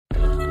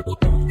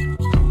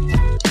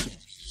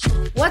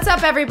What's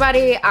up,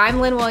 everybody? I'm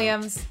Lynn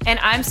Williams. And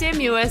I'm Sam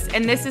Mewis,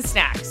 and this is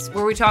Snacks,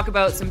 where we talk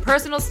about some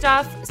personal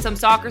stuff, some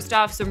soccer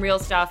stuff, some real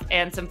stuff,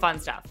 and some fun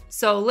stuff.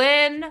 So,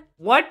 Lynn,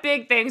 what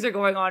big things are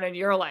going on in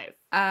your life?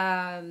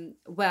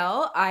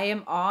 Well, I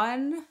am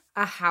on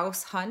a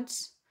house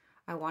hunt.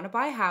 I want to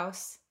buy a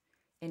house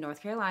in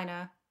North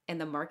Carolina,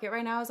 and the market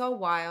right now is all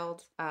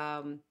wild.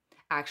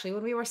 Actually,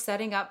 when we were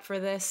setting up for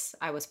this,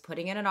 I was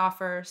putting in an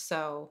offer,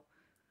 so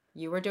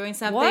you were doing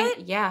something.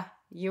 What? Yeah,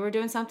 you were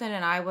doing something,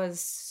 and I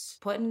was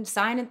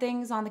signing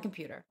things on the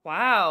computer.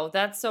 Wow,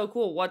 that's so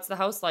cool. What's the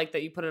house like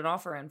that you put an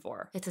offer in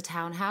for? It's a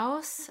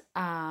townhouse,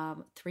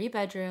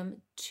 3-bedroom,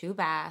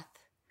 2-bath.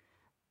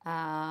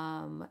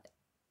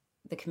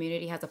 The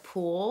community has a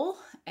pool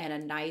and a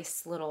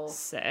nice little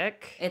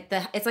Sick.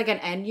 It's like an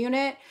end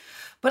unit,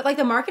 but like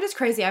the market is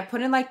crazy. I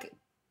put in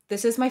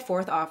this is my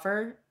 4th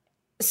offer,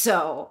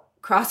 so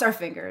cross our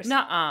fingers.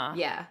 Nuh-uh.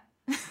 Yeah.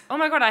 Oh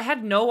my God, I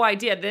had no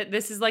idea.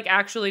 This is like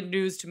actually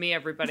news to me,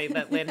 everybody,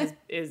 that Lynn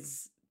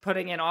is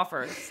putting in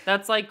offers.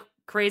 That's like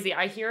crazy.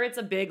 I hear it's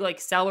a big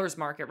like seller's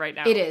market right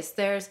now. It is.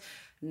 There's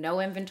no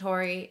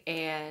inventory,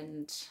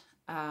 and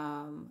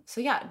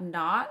so yeah,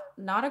 not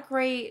a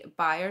great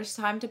buyer's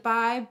time to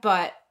buy,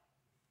 but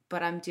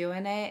I'm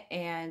doing it,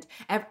 and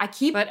I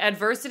keep. But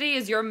adversity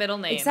is your middle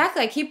name.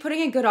 Exactly. I keep putting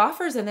in good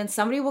offers, and then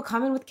somebody will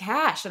come in with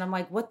cash, and I'm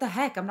like, what the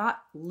heck? I'm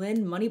not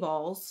Lynn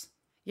Moneyballs.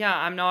 Yeah,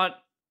 I'm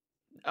not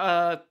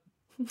a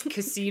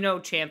casino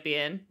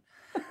champion.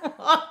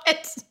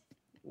 What?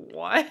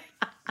 What?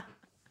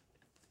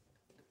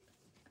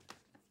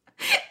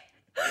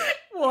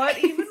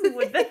 What even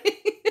would that?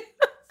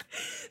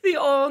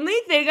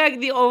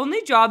 The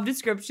only job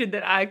description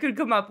that I could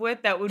come up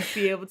with that would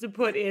be able to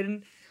put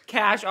in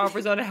cash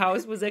offers on a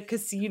house was a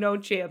casino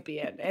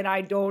champion, and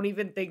I don't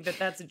even think that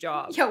that's a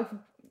job. Yo,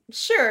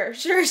 sure.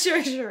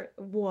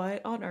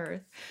 What on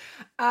earth?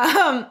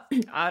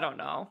 I don't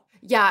know.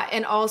 Yeah,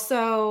 and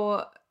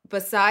also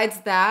besides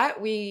that,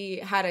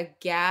 we had a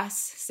gas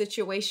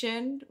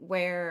situation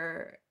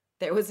where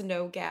there was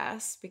no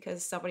gas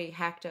because somebody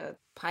hacked a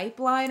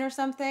pipeline or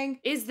something.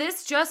 Is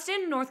this just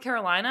in North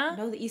Carolina?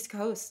 No, the East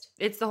Coast.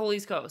 It's the whole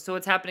East Coast, so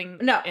it's happening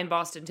in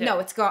Boston too.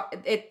 No,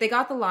 they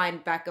got the line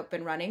back up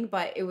and running,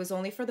 but it was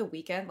only for the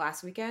weekend,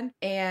 last weekend.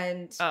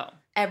 And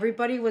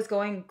everybody was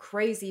going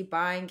crazy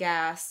buying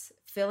gas,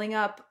 filling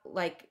up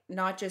like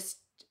not just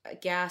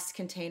gas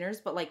containers,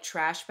 but like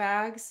trash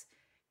bags.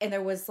 And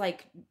there was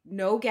like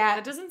no gas.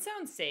 That doesn't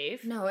sound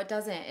safe. No, it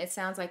doesn't. It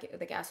sounds like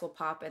the gas will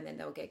pop and then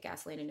they'll get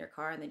gasoline in your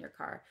car and then your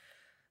car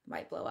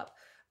might blow up.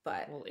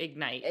 But will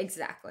ignite.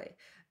 Exactly.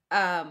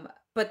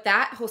 But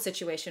that whole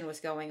situation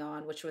was going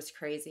on, which was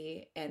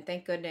crazy. And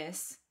thank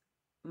goodness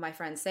my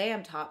friend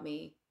Sam taught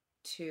me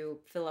to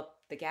fill up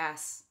the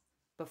gas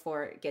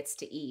before it gets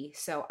to E.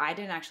 So I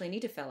didn't actually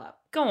need to fill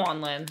up. Go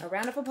on, Lynn. A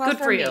round of applause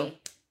for you.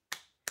 Me.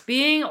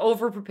 Being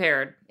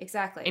over-prepared.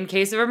 Exactly. In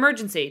case of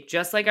emergency.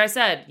 Just like I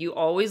said, you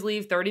always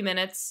leave 30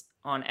 minutes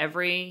on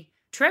every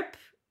trip.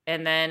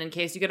 And then in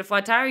case you get a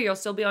flat tire, you'll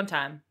still be on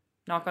time.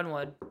 Knock on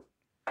wood.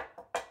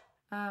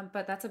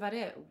 But that's about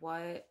it.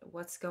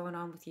 What's going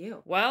on with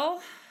you?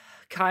 Well,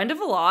 kind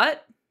of a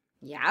lot.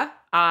 Yeah?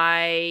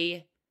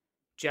 I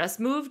just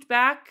moved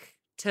back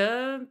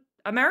to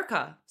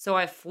America. So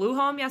I flew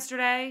home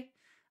yesterday.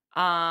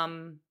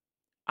 I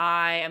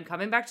am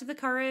coming back to the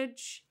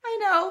Courage. I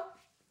know.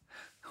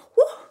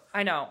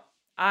 I know.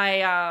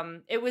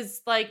 It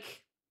was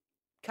like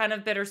kind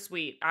of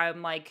bittersweet.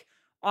 I'm like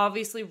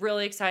obviously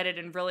really excited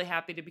and really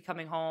happy to be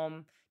coming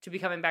home, to be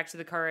coming back to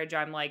the Courage.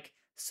 I'm like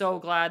so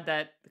glad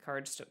that the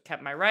Courage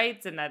kept my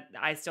rights and that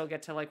I still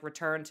get to like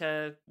return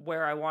to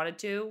where I wanted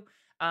to.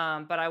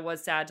 But I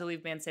was sad to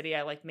leave Man City.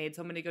 I like made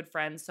so many good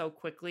friends so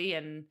quickly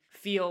and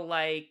feel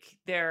like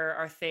there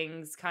are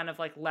things kind of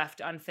like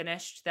left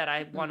unfinished that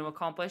I want to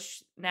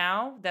accomplish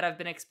now that I've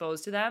been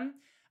exposed to them.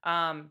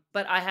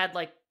 But I had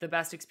like the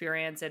best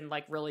experience and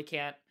like really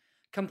can't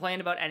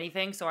complain about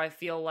anything. So I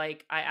feel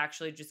like I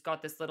actually just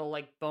got this little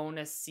like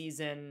bonus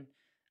season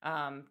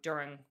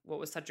during what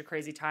was such a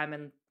crazy time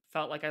and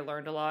felt like I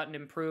learned a lot and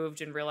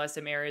improved and realized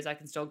some areas I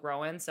can still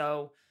grow in.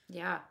 So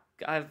yeah,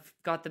 I've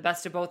got the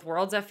best of both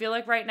worlds, I feel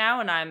like right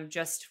now. And I'm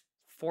just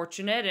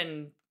fortunate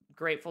and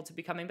grateful to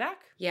be coming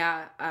back.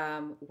 Yeah.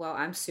 Well,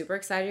 I'm super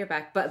excited you're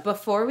back. But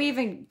before we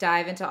even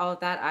dive into all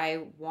of that,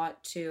 I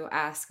want to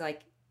ask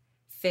like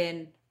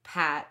Finn,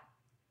 Pat,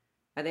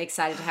 are they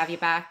excited to have you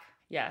back?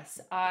 Yes.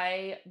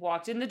 I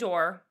walked in the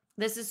door.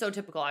 This is so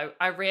typical.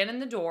 I ran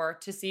in the door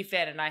to see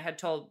Finn, and I had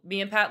told,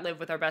 me and Pat live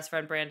with our best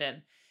friend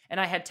Brandon,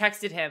 and I had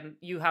texted him,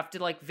 you have to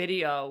like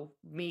video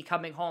me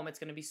coming home. It's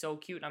going to be so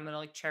cute. And I'm going to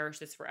like cherish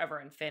this forever.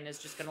 And Finn is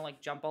just going to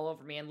like jump all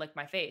over me and lick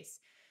my face.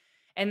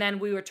 And then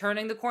we were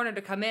turning the corner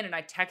to come in, and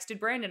I texted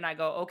Brandon. I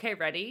go, okay,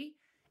 ready?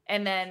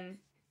 And then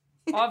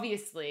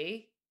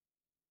obviously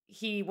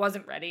he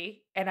wasn't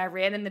ready, and I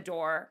ran in the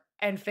door.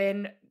 And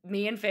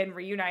me and Finn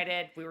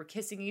reunited. We were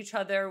kissing each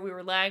other. We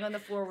were laying on the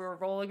floor. We were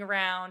rolling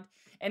around.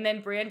 And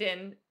then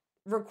Brandon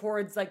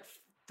records like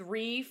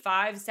 3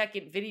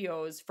 5-second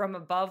videos from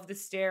above the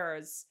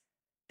stairs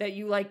that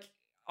you like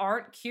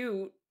aren't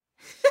cute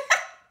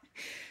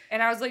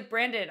And I was like,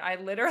 Brandon, I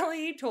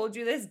literally told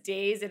you this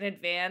days in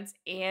advance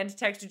and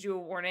texted you a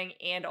warning,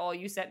 and all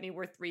you sent me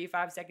were 3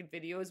 5-second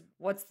videos.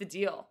 What's the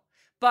deal?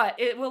 But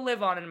it will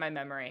live on in my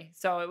memory.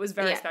 So it was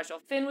very special.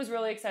 Finn was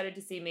really excited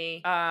to see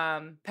me.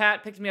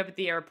 Pat picked me up at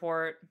the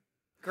airport.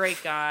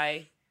 Great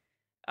guy.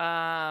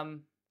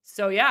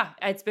 So yeah,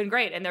 it's been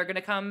great. And they're going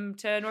to come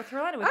to North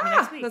Carolina with me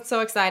next week. That's so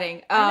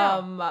exciting.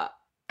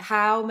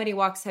 How many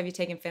walks have you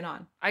taken Finn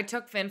on? I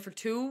took Finn for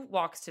 2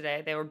 walks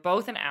today. They were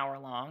both an hour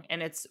long,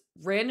 and it's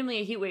randomly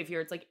a heat wave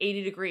here. It's like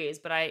 80 degrees,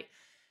 but I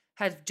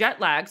had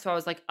jet lag, so I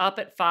was like up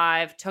at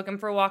 5, took him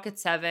for a walk at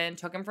 7,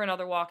 took him for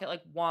another walk at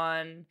like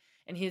 1,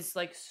 and he's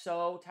like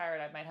so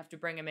tired. I might have to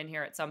bring him in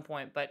here at some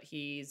point, but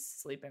he's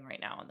sleeping right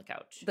now on the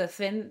couch. The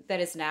Finn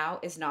that is now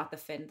is not the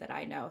Finn that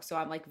I know, so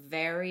I'm like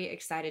very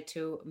excited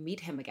to meet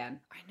him again.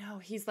 I know.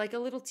 He's like a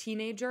little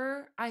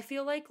teenager, I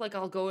feel like. Like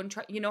I'll go and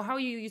try, you know how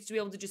you used to be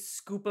able to just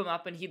scoop him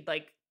up and he'd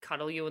like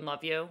cuddle you and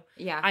love you?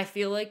 Yeah. I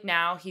feel like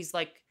now he's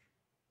like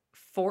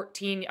a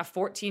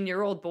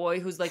 14-year-old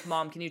boy who's like,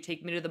 Mom, can you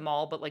take me to the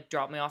mall, but like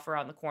drop me off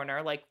around the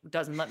corner? Like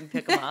doesn't let me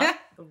pick him up.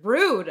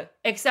 Rude.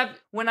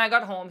 Except when I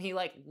got home,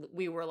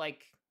 we were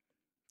like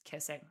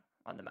kissing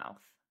on the mouth.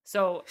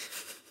 So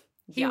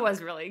he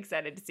was really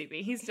excited to see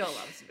me. He still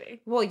loves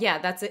me. Well, yeah,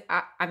 that's it.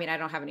 I mean, I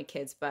don't have any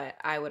kids, but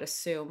I would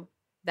assume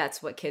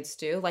that's what kids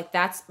do. Like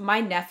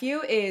my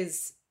nephew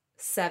is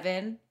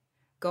 7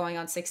 going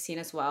on 16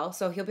 as well.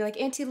 So he'll be like,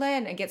 Auntie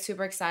Lynn, and get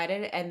super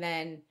excited. And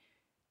then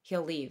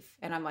he'll leave.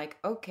 And I'm like,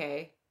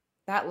 okay,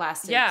 that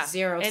lasted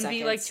 0 seconds. And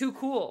be like too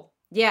cool.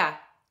 Yeah,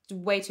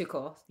 way too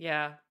cool.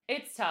 Yeah,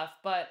 it's tough,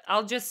 but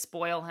I'll just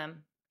spoil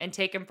him and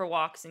take him for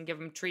walks and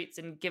give him treats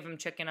and give him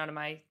chicken out of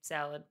my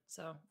salad.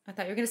 So I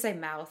thought you were going to say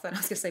mouth, and I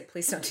was going to say,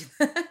 please don't do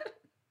that.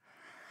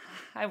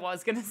 I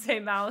was going to say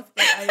mouth,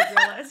 but I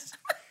realized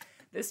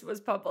this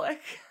was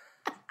public.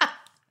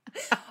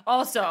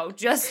 Also,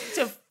 just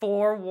to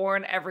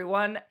forewarn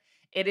everyone,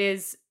 it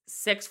is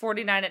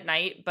 6:49 at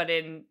night, but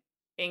in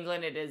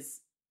England it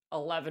is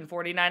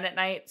 11:49 at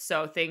night,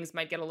 so things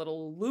might get a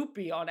little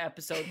loopy on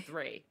episode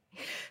 3.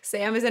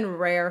 Sam is in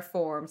rare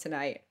form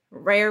tonight.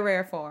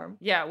 Rare form.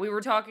 Yeah, we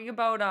were talking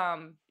about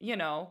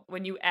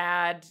when you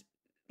add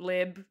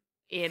lib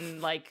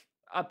in like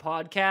a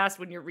podcast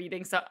when you're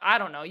reading stuff. I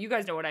don't know. You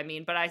guys know what I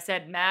mean, but I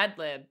said Mad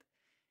Lib.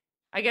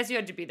 I guess you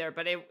had to be there,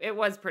 but it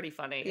was pretty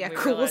funny. Yeah,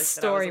 cool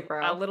story,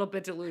 bro. A little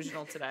bit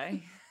delusional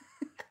today.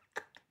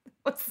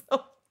 What's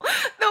the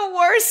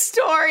worst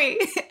story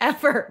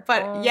ever?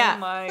 But yeah. Oh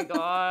my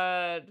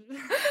God.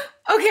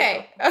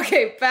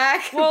 Okay,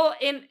 back. Well,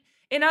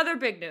 in other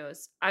big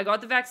news, I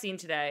got the vaccine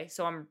today,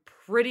 so I'm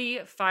pretty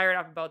fired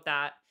up about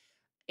that.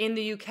 In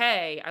the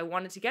UK, I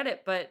wanted to get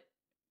it, but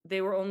they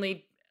were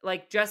only,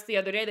 like, just the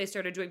other day, they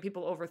started doing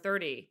people over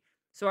 30.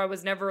 So I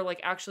was never, like,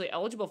 actually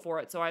eligible for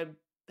it. So I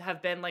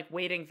have been, like,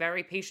 waiting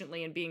very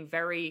patiently and being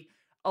very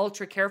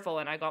ultra careful,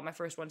 and I got my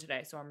first one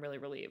today, so I'm really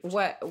relieved.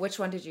 Which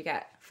one did you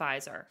get?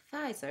 Pfizer.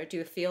 Do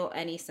you feel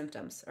any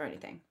symptoms or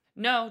anything?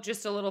 No,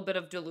 just a little bit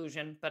of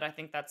delusion, but I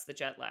think that's the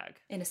jet lag.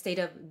 In a state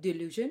of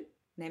delusion?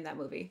 Name that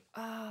movie.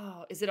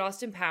 Oh, is it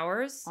Austin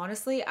Powers?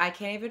 Honestly, I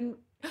can't even...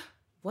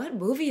 What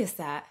movie is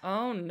that?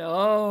 Oh,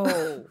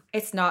 no.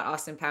 It's not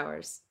Austin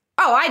Powers.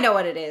 Oh, I know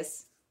what it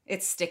is.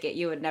 It's Stick It.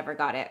 You would never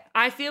got it.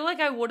 I feel like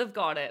I would have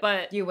got it,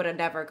 but... You would have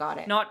never got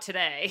it. Not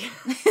today.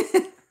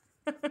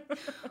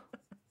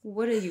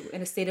 What are you,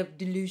 in a state of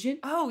delusion?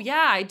 Oh,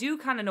 yeah, I do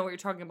kind of know what you're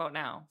talking about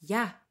now.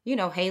 Yeah. You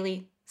know,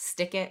 Haley,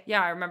 Stick It.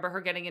 Yeah, I remember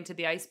her getting into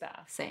the ice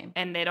bath. Same.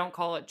 And they don't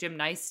call it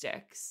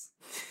gymnastics.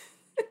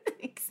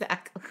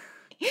 Exactly.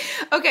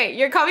 Okay,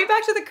 you're coming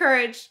back to the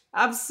Courage.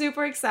 I'm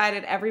super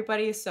excited.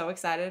 Everybody is so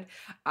excited.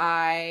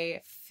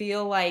 I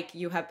feel like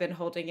you have been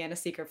holding in a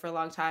secret for a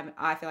long time.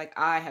 I feel like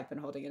I have been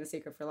holding in a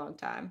secret for a long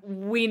time.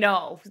 We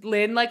know.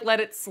 Lynn, like, let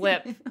it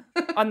slip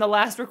on the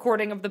last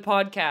recording of the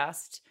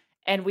podcast,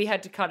 and we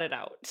had to cut it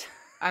out.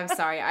 I'm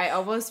sorry. I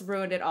almost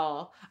ruined it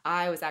all.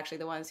 I was actually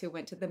the ones who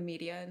went to the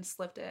media and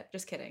slipped it.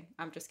 Just kidding.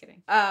 I'm just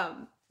kidding.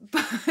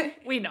 But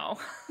we know.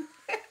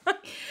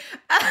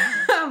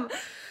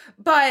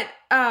 But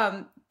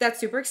that's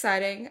super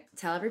exciting.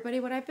 Tell everybody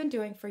what I've been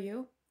doing for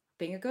you.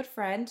 Being a good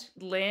friend.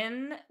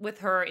 Lynn, with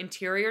her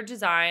interior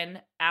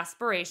design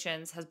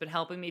aspirations, has been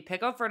helping me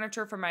pick out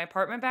furniture for my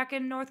apartment back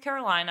in North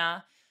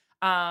Carolina.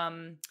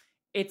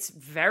 It's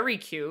very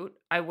cute.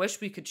 I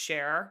wish we could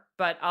share,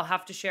 but I'll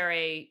have to share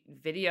a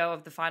video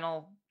of the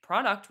final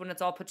product when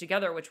it's all put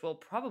together, which will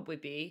probably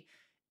be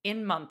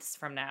in months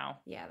from now.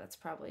 Yeah, that's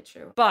probably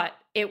true. But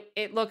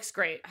it looks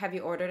great. Have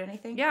you ordered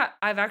anything? Yeah,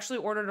 I've actually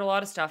ordered a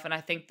lot of stuff, and I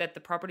think that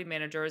the property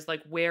manager is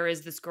like, where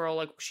is this girl?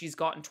 Like, she's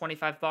gotten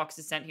 25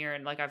 boxes sent here,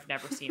 and like, I've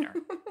never seen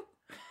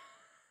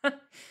her.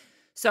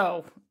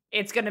 So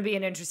it's going to be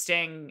an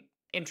interesting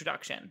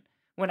introduction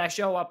when I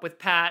show up with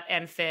Pat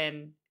and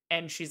Finn,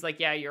 and she's like,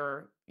 yeah,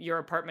 your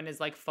apartment is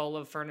like full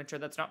of furniture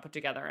that's not put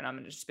together. And I'm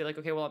going to just be like,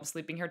 okay, well, I'm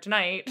sleeping here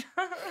tonight.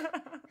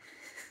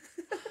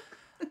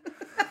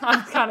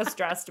 I'm kind of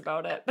stressed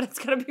about it, but it's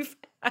going to be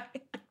fine.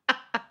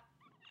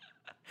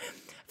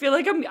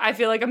 I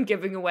feel like I'm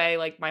giving away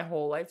like my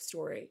whole life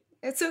story.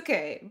 It's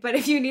okay. But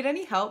if you need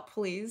any help,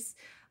 please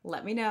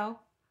let me know.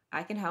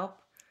 I can help.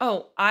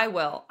 Oh, I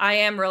will. I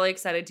am really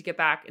excited to get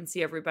back and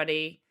see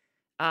everybody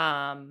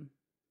and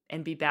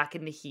be back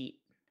in the heat.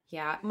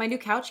 Yeah. My new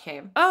couch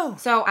came. Oh.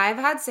 So I've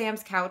had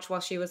Sam's couch while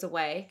she was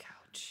away.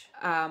 Couch.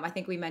 I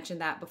think we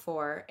mentioned that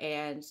before.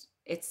 And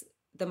it's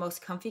the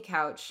most comfy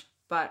couch.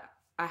 But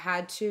I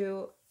had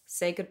to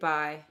say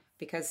goodbye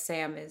because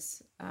Sam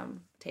is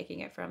taking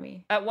it from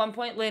me. At one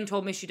point, Lynn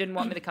told me she didn't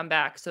want me to come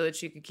back so that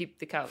she could keep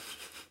the couch.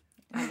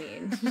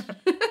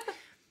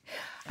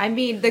 I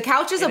mean, the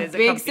couch is a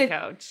comfy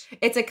couch.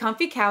 It's a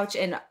comfy couch,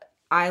 and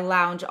I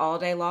lounge all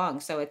day long.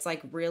 So it's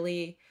like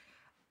really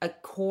a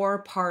core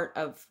part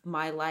of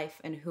my life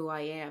and who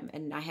I am.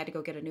 And I had to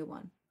go get a new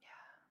one. Yeah.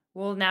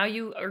 Well, now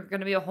you are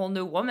going to be a whole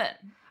new woman.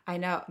 I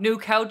know. New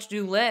couch,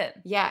 new Lynn.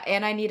 Yeah,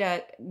 and I need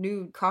a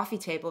new coffee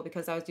table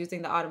because I was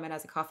using the ottoman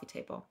as a coffee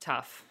table.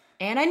 Tough.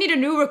 And I need a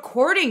new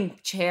recording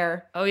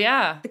chair. Oh,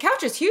 yeah. The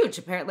couch is huge,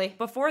 apparently.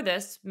 Before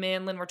this, me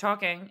and Lynn were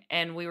talking,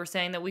 and we were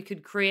saying that we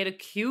could create a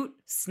cute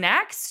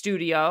snack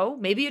studio.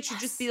 Maybe it should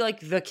just be like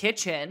the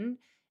kitchen,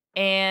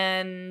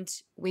 and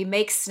we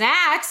make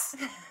snacks.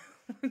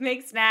 We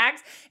make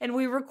snacks, and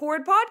we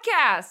record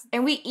podcasts.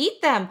 And we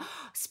eat them.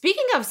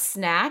 Speaking of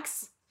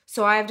snacks,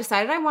 so I have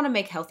decided I want to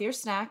make healthier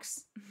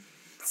snacks.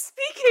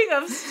 Speaking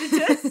of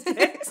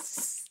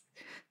statistics.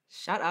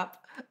 Shut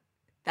up.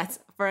 That's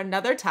for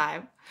another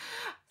time.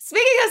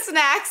 Speaking of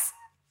snacks,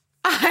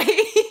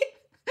 I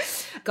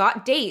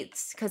got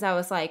dates because I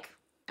was like,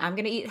 I'm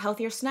going to eat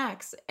healthier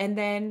snacks. And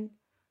then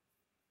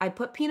I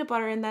put peanut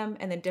butter in them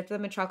and then dipped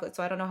them in chocolate.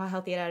 So I don't know how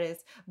healthy that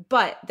is,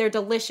 but they're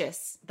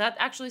delicious. That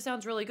actually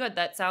sounds really good.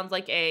 That sounds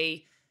like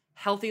a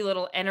healthy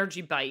little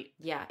energy bite.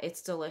 Yeah,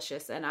 it's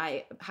delicious. And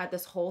I had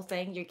this whole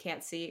thing. You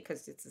can't see it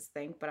because it's this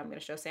thing, but I'm going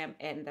to show Sam,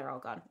 and they're all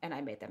gone. And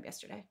I made them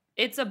yesterday.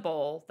 It's a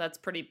bowl that's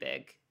pretty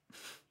big,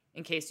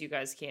 in case you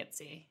guys can't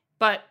see.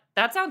 But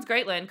that sounds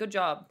great, Lynn. Good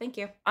job. Thank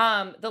you.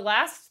 The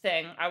last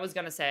thing I was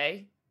going to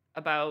say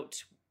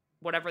about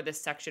whatever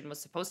this section was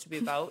supposed to be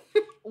about,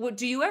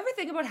 do you ever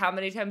think about how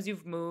many times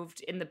you've moved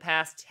in the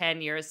past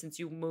 10 years since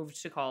you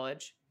moved to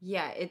college?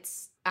 Yeah,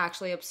 it's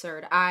actually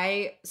absurd.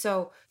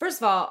 So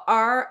first of all,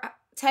 our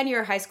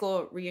 10-year high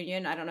school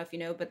reunion, I don't know if you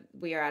know, but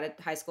we are at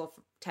a high school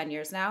for 10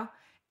 years now.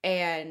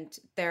 And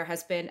there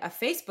has been a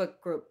Facebook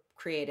group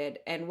created.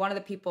 And one of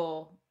the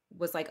people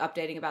was like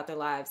updating about their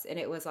lives, and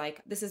it was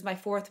like, this is my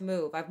 4th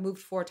move. I've moved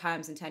 4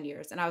 times in 10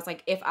 years. And I was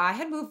like, if I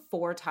had moved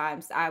 4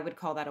 times, I would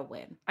call that a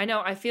win. I know.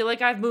 I feel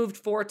like I've moved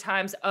 4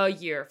 times a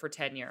year for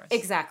 10 years.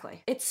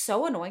 Exactly. It's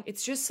so annoying.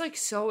 It's just like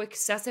so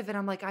excessive, and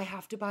I'm like, I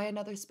have to buy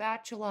another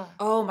spatula.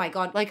 Oh my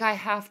God. Like, I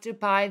have to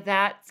buy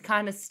that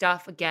kind of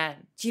stuff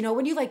again. Do you know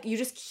when you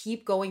just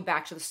keep going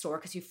back to the store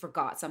because you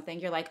forgot something?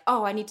 You're like,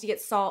 oh, I need to get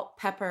salt,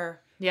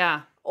 pepper,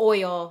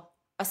 oil,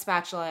 a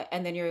spatula,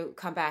 and then you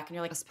come back and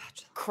you're like, a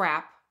spatula.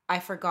 Crap. I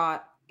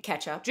forgot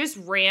ketchup. Just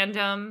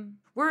random.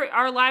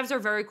 Our lives are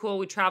very cool.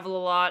 We travel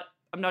a lot.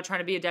 I'm not trying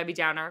to be a Debbie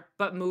Downer,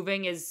 but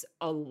moving is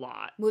a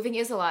lot. Moving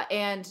is a lot.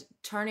 And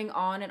turning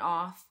on and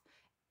off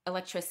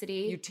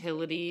electricity.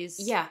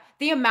 Utilities. Yeah.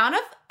 The amount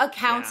of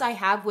accounts I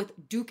have with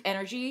Duke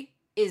Energy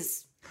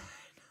is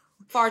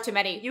far too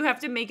many. You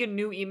have to make a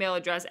new email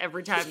address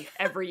every time,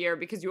 every year,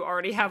 because you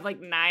already have like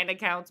 9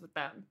 accounts with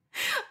them.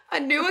 A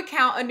new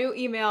account, a new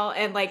email,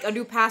 and like a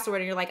new password,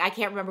 and you're like, I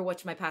can't remember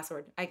what's my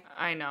password.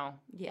 I know.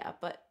 Yeah,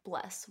 but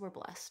we're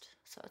blessed,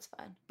 so it's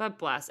fine. But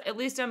bless. At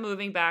least I'm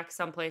moving back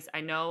someplace I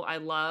know I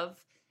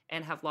love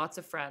and have lots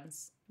of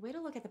friends. Way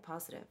to look at the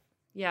positive.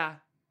 Yeah.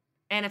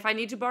 And if I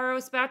need to borrow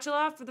a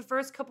spatula for the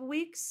first couple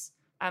weeks,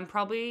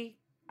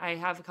 I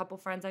have a couple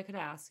friends I could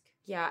ask.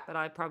 Yeah. But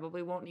I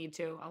probably won't need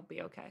to. I'll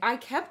be okay. I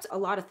kept a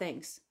lot of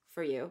things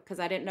for you because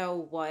I didn't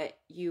know what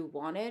you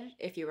wanted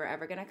if you were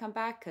ever going to come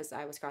back, because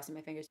I was crossing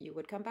my fingers you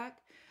would come back.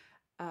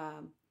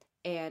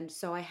 And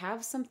so I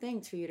have some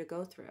things for you to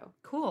go through.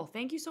 Cool.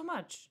 Thank you so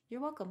much.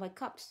 You're welcome. Like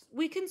cups.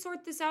 We can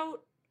sort this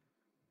out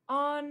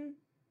on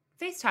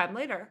FaceTime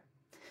later.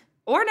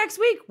 Or next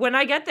week when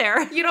I get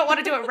there. You don't want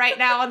to do it right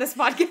now on this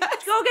podcast.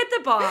 Go get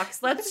the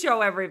box. Let's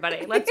show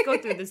everybody. Let's go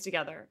through this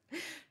together.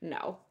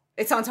 No.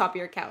 It's on top of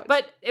your couch.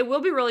 But it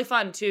will be really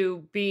fun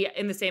to be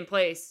in the same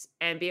place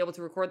and be able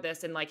to record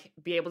this and like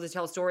be able to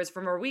tell stories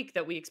from our week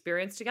that we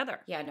experienced together.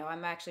 Yeah, no,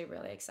 I'm actually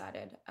really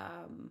excited.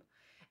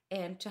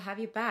 And to have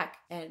you back,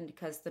 and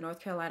because the North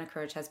Carolina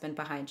Courage has been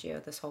behind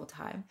you this whole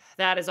time.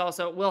 That is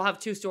also, we'll have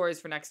 2 stories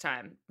for next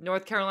time.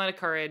 North Carolina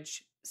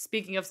Courage,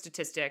 speaking of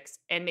statistics,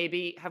 and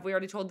maybe, have we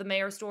already told the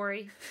mayor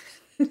story?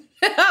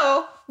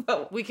 No.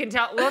 We'll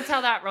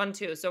tell that run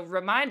too. So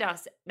remind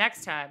us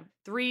next time,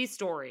 3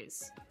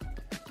 stories.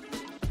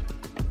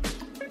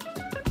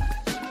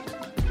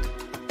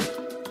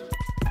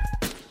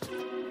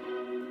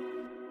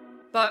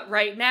 But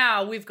right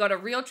now, we've got a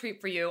real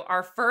treat for you.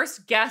 Our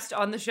first guest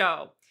on the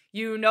show.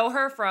 You know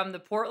her from the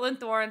Portland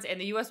Thorns and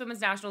the U.S. Women's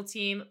National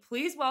Team.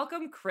 Please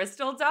welcome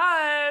Crystal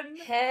Dunn.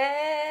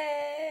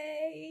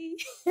 Hey.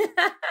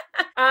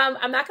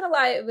 I'm not gonna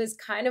lie, it was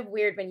kind of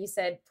weird when you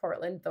said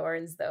Portland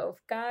Thorns, though,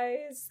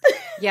 guys.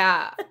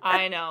 Yeah,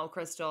 I know,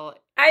 Crystal.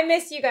 I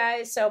miss you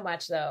guys so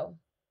much, though.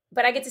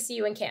 But I get to see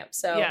you in camp,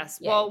 so yes.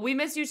 Yay. Well, we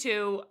miss you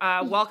too.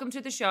 Welcome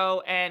to the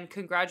show, and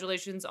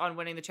congratulations on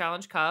winning the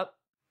Challenge Cup.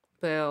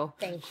 Boo.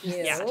 Thank you.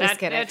 Yeah,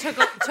 it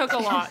took a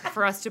lot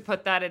for us to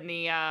put that in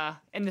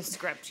the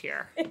script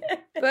here. Boo.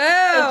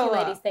 Thank you,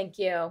 ladies. Thank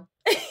you.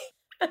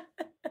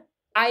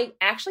 I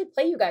actually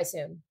play you guys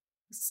soon.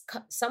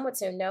 Somewhat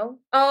soon, no?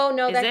 Oh,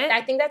 no.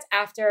 I think that's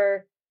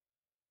after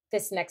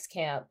this next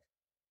camp.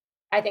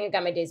 I think I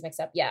got my days mixed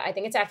up. Yeah, I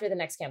think it's after the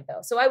next camp,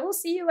 though. So I will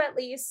see you at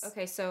least.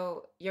 Okay,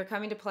 so you're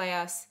coming to play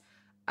us.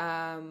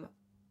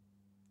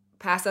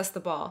 Pass us the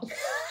ball.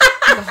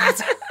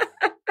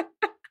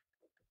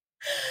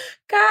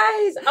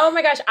 Guys, oh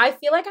my gosh. I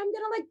feel like I'm going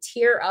to like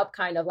tear up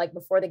kind of like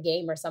before the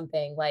game or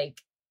something. Like,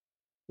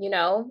 you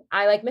know,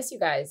 I like miss you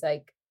guys.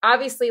 Like,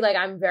 obviously, like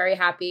I'm very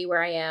happy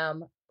where I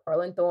am.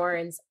 Portland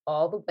Thorns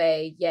all the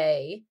way.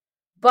 Yay.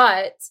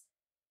 But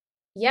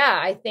yeah,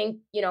 I think,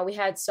 you know, we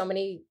had so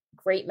many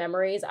great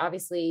memories,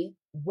 obviously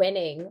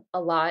winning a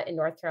lot in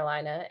North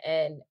Carolina.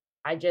 And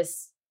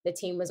the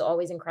team was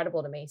always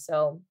incredible to me.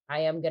 So I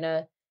am going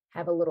to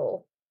have a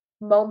little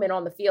moment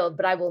on the field,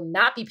 but I will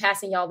not be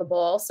passing y'all the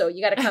ball. So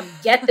you got to come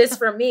get this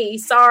from me.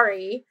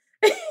 Sorry.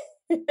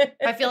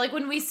 I feel like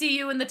when we see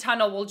you in the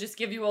tunnel, we'll just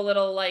give you a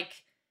little like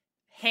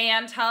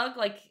hand hug,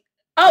 like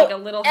a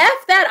little. F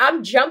that!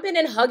 I'm jumping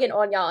and hugging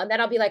on y'all, and then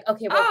I'll be like,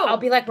 okay, well, I'll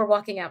be like, we're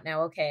walking out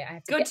now. Okay, I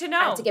have to I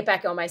have to get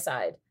back on my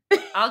side.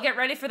 I'll get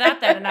ready for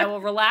that then, and I will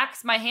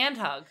relax my hand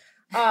hug.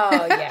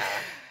 Oh yeah.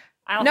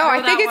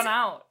 I think it's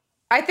out.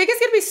 I think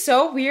it's gonna be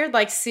so weird,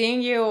 like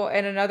seeing you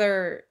in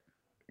another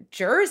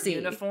jersey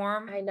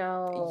uniform. I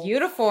know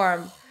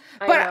uniform,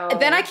 but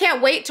then I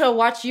can't wait to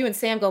watch you and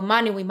Sam go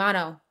mano y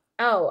mano.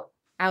 Oh,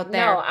 out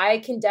there. No, I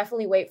can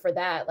definitely wait for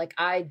that. Like,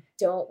 I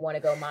don't want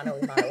to go mano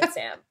y mano with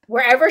Sam.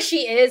 Wherever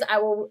she is, I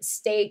will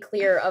stay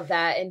clear of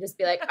that and just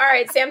be like, all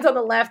right, Sam's on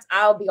the left,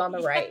 I'll be on the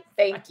right.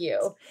 Thank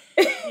you.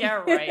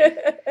 Yeah, right.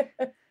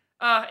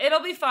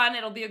 It'll be fun.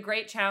 It'll be a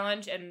great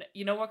challenge. And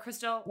you know what,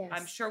 Crystal? Yes.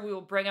 I'm sure we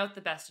will bring out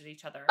the best in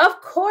each other.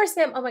 Of course,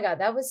 Sam. Oh my God,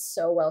 that was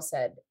so well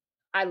said.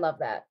 I love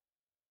that.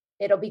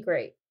 It'll be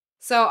great.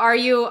 So are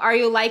you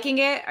liking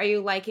it? Are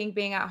you liking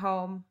being at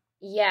home?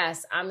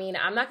 Yes. I mean,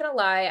 I'm not going to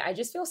lie. I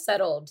just feel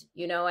settled.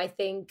 You know, I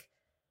think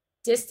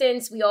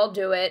distance, we all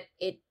do it.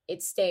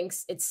 It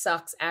stinks. It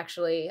sucks,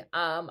 actually.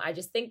 I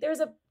just think there's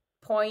a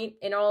point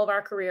in all of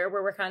our career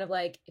where we're kind of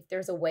like, if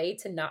there's a way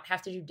to not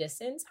have to do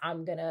distance,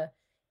 I'm going to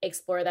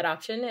explore that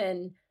option.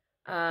 And,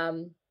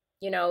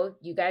 you know,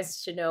 you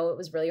guys should know it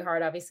was really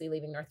hard, obviously,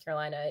 leaving North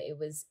Carolina.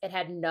 It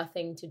had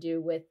nothing to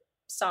do with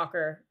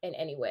soccer in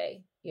any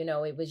way. You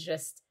know, it was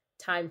just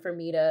time for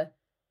me to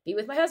be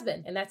with my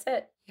husband, and that's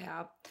it.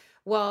 Yeah.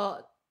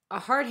 Well, a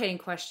hard-hitting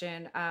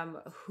question.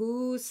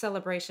 Whose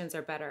celebrations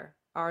are better,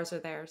 ours or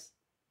theirs?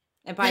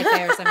 And by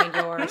theirs, I mean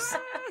yours.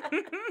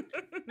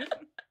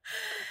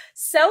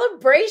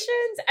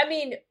 Celebrations? I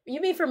mean,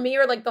 you mean for me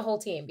or like the whole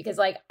team? Because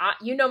like,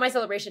 my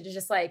celebration is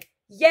just like,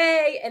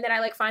 yay. And then I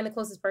like find the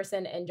closest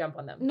person and jump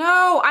on them.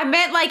 No, I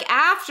meant like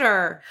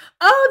after.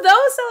 Oh,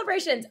 those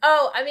celebrations.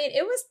 Oh, I mean,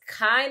 it was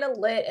kind of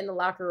lit in the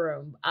locker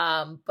room.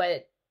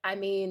 But I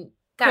mean,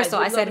 guys, Crystal,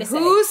 I said,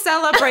 whose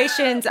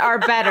celebrations are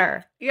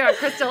better? Yeah,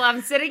 Crystal,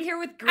 I'm sitting here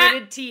with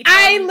gritted teeth.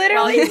 I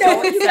literally know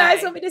what you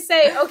guys want me to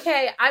say.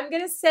 Okay, I'm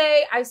going to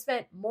say I've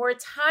spent more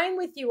time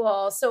with you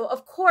all. So,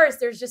 of course,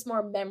 there's just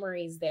more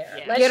memories there.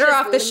 Yeah. Get her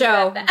off the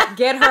show.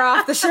 Get her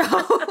off the show.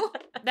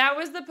 That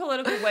was the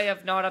political way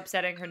of not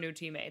upsetting her new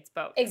teammates.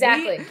 But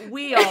exactly.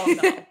 We all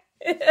know.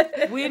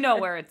 We know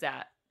where it's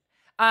at.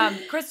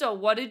 Crystal,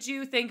 what did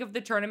you think of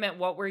the tournament?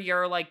 What were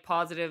your like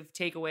positive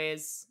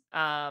takeaways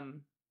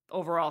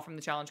overall from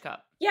the Challenge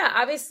Cup? Yeah,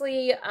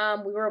 obviously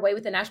we were away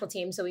with the national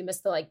team, so we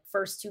missed the like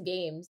first 2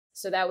 games.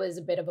 So that was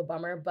a bit of a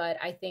bummer. But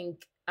I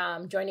think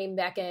joining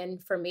back in,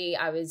 for me,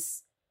 I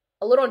was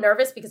a little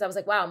nervous because I was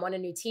like, wow, I'm on a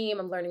new team.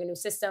 I'm learning a new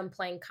system,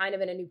 playing kind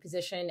of in a new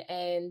position.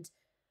 And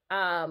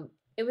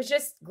it was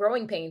just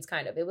growing pains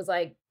kind of. It was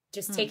like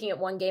just taking it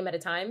one game at a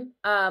time,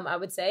 I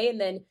would say.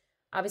 And then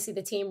obviously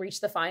the team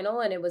reached the final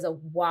and it was a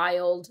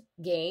wild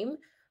game.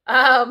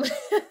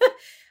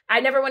 I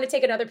never want to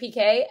take another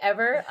PK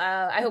ever.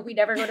 I hope we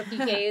never go to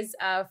PKs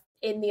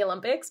in the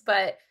Olympics.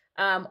 But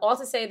all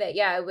to say that,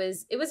 yeah, it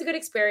was a good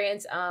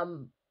experience.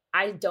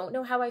 I don't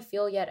know how I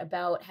feel yet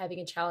about having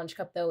a Challenge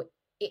Cup, though,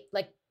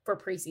 like for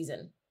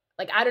preseason.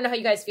 Like, I don't know how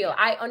you guys feel.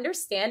 I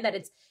understand that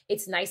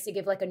it's nice to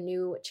give like a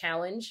new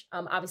challenge.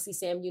 Obviously,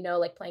 Sam, you know,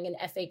 like playing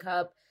an FA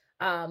Cup,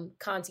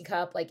 Conti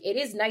Cup, like it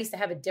is nice to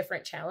have a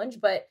different challenge.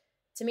 But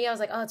to me, I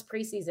was like, oh, it's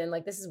preseason.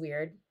 Like, this is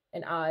weird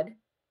and odd.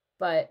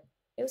 But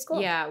it was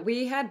cool. Yeah,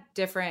 we had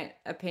different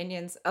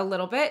opinions a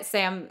little bit.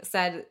 Sam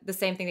said the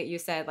same thing that you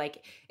said.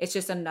 Like, it's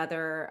just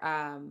another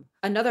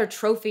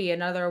trophy,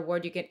 another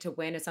award you get to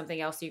win, is something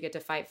else you get to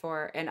fight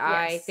for. And yes.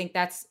 I think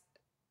that's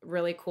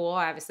really cool.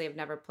 I obviously have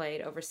never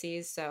played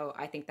overseas, so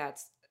I think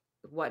that's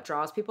what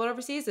draws people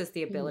overseas is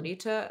the ability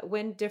to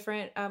win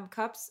different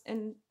cups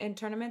and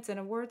tournaments and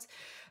awards.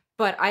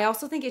 But I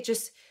also think it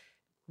just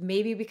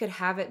maybe we could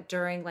have it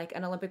during like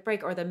an Olympic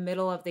break or the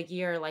middle of the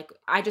year. Like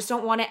I just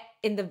don't want it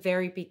in the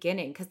very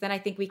beginning because then I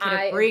think we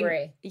could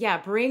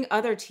bring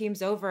other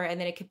teams over and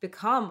then it could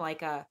become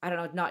like I don't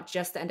know, not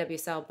just the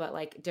NWSL, but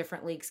like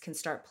different leagues can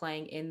start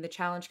playing in the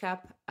Challenge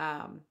Cup.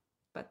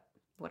 But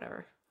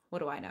whatever. What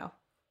do I know?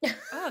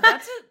 Oh,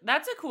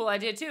 that's a cool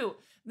idea too.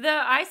 The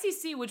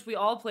ICC, which we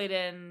all played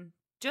in,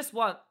 just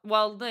one.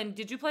 Well, Lynn,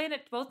 did you play in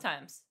it both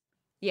times?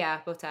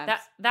 Yeah, both times.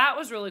 That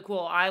was really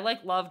cool. I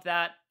loved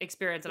that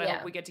experience, and I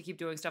hope we get to keep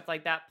doing stuff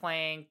like that,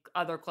 playing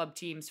other club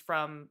teams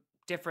from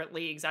different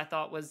leagues. I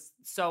thought was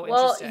so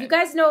interesting. Well, you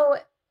guys know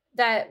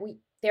that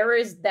there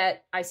is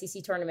that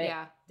ICC tournament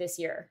this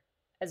year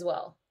as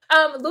well.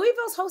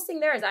 Louisville's hosting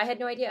theirs. I had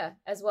no idea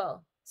as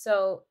well.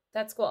 So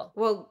that's cool.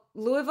 Well,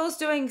 Louisville's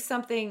doing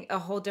a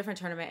whole different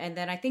tournament, and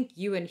then I think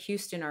you and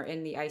Houston are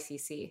in the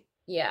ICC.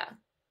 Yeah.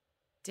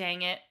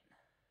 Dang it,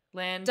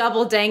 Lynn.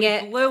 Double dang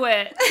it. Blew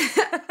it.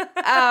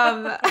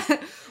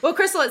 Well,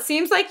 Crystal, it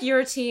seems like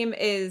your team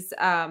is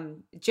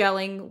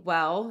gelling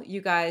well.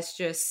 You guys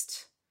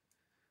just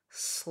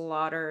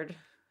slaughtered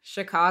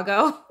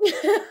Chicago.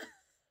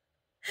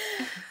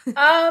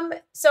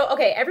 So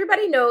okay,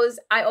 everybody knows,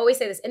 I always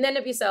say this, in the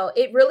NWSL,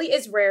 it really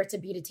is rare to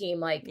beat a team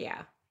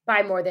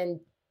by more than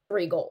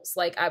 3 goals,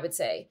 like I would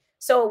say.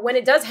 So when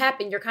it does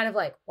happen, you're kind of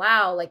like,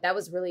 wow, like that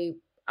was really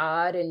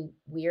odd and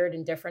weird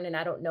and different. And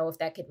I don't know if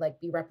that could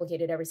like be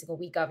replicated every single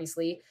week,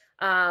 obviously.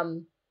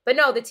 But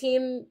no, the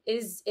team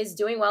is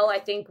doing well. I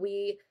think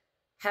we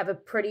have a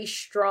pretty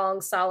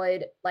strong,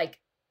 solid,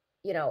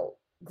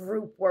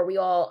 group where we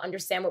all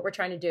understand what we're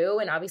trying to do.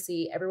 And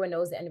obviously everyone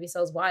knows the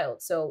NWSL is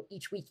wild. So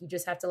each week you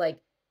just have to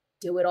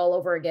do it all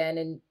over again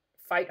and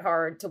fight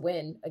hard to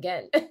win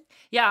again.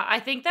 Yeah, I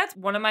think that's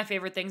one of my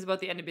favorite things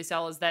about the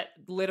NWSL is that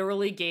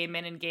literally game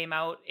in and game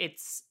out,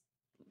 it's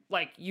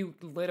like you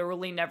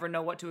literally never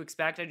know what to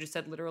expect. I just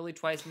said literally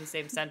twice in the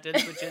same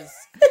sentence, which is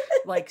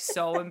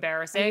so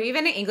embarrassing. Are you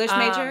even an English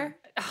major?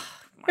 Oh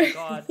my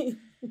God.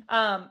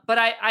 But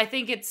I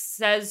think it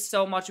says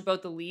so much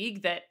about the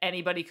league that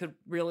anybody could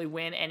really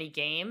win any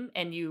game,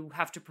 and you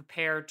have to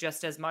prepare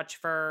just as much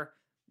for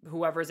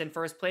whoever's in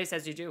first place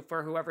as you do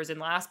for whoever's in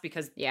last,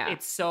 because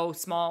it's so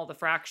small, the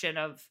fraction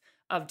of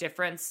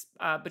difference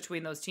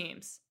between those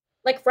teams.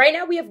 Like right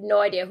now we have no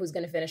idea who's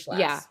going to finish last.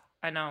 Yeah,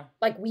 I know.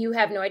 You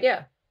have no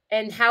idea.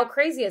 And how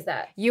crazy is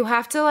that? You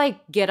have to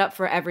get up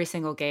for every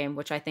single game,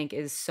 which I think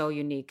is so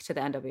unique to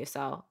the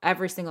NWSL.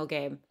 Every single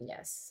game.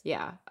 Yes.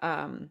 Yeah.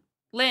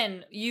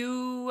 Lynn,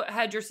 you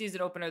had your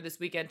season opener this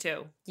weekend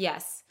too.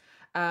 Yes.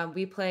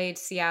 We played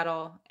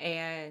Seattle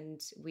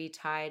and we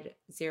tied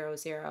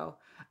 0-0,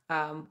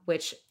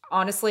 which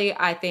honestly,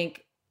 I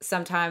think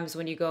sometimes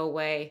when you go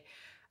away,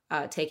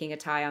 taking a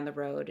tie on the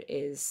road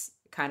is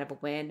kind of a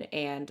win,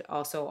 and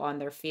also on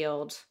their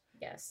field.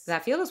 Yes.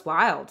 That field is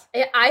wild.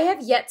 I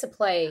have yet to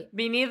play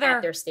Me neither.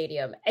 At their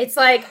stadium. It's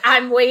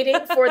I'm waiting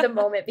for the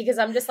moment because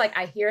I'm just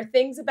I hear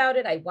things about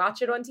it. I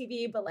watch it on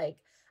TV, but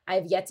I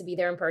have yet to be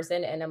there in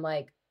person, and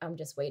I'm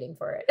just waiting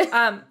for it.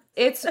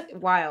 It's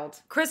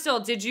wild. Crystal,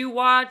 did you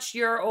watch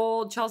your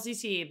old Chelsea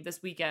team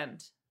this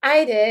weekend?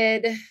 I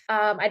did.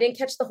 I didn't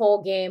catch the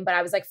whole game, but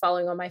I was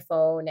following on my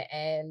phone,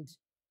 and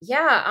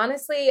yeah,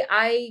 honestly,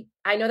 I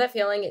know that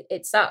feeling.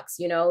 It sucks.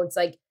 It's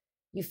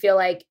you feel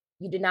like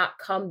you did not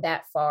come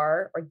that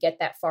far or get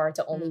that far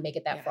to only make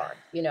it that far,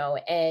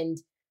 and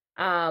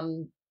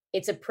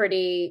it's a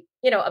pretty,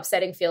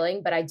 upsetting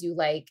feeling, but I do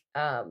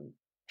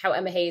how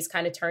Emma Hayes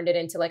kind of turned it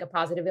into a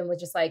positive and was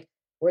just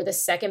we're the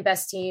second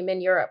best team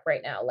in Europe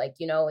right now.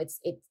 It's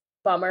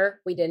bummer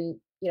we didn't,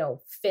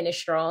 finish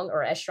strong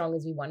or as strong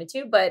as we wanted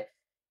to, but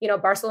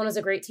Barcelona's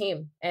a great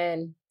team,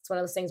 and it's one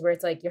of those things where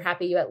it's you're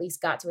happy you at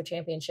least got to a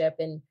championship,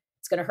 and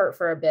it's going to hurt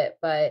for a bit,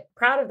 but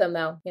proud of them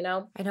though,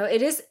 I know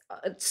it is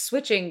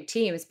switching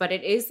teams, but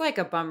it is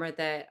a bummer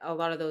that a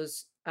lot of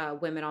those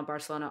women on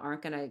Barcelona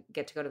aren't going to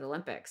get to go to the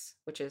Olympics,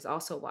 which is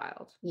also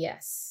wild.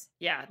 Yes.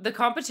 Yeah. The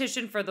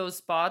competition for those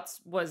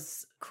spots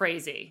was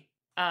crazy.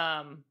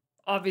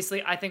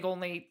 Obviously, I think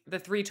only the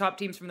 3 top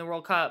teams from the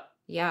World Cup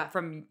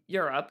from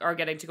Europe are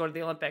getting to go to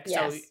the Olympics.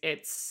 Yes. So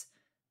it's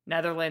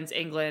Netherlands,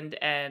 England,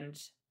 and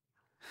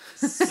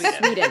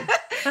Sweden.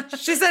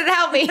 She said,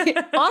 help me.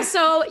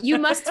 Also, you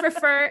also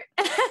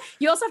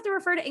have to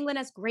refer to England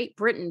as Great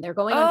Britain. They're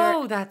going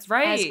under. That's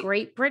right. As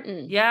Great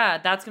Britain. Yeah,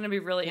 that's going to be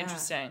really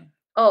interesting.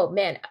 Oh,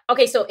 man.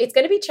 Okay, so it's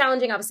going to be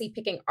challenging, obviously,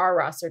 picking our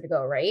roster to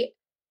go, right?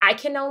 I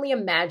can only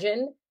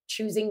imagine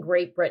choosing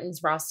Great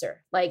Britain's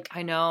roster.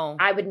 I know.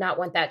 I would not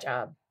want that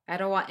job. I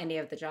don't want any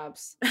of the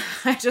jobs.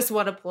 I just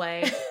want to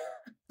play.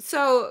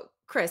 So,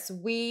 Chris,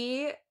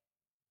 we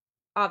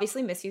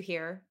obviously miss you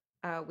here.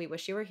 We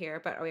wish you were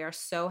here, but we are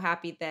so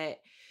happy that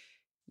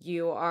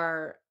you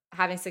are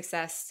having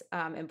success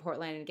in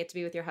Portland and get to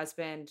be with your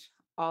husband,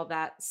 all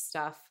that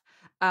stuff.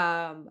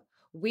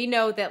 we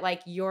know that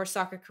like your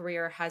soccer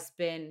career has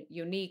been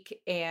unique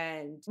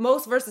and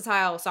most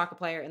versatile soccer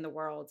player in the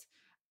world.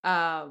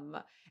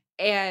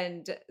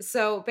 And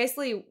so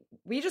basically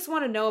we just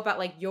want to know about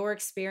like your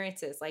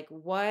experiences. Like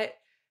what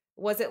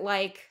was it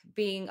like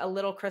being a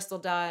little Crystal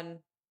Dunn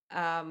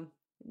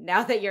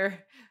now that you're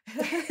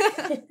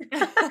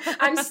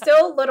I'm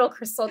still little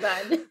Crystal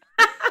Dunn.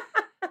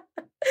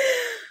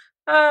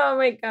 Oh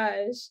my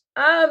gosh.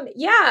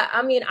 Yeah,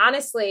 I mean,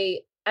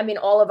 honestly, I mean,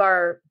 all of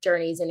our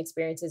journeys and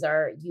experiences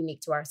are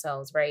unique to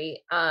ourselves, right?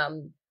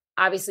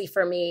 Obviously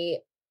for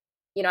me,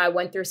 you know, I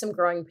went through some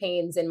growing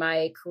pains in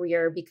my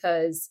career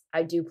because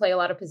I do play a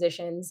lot of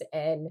positions,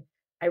 and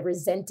I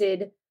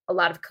resented a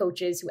lot of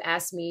coaches who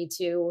asked me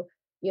to,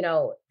 you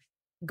know,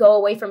 go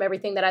away from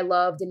everything that I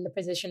loved in the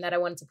position that I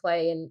wanted to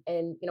play and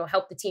you know,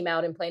 help the team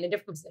out and play in a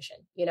different position.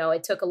 You know,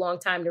 it took a long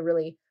time to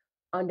really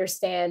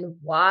understand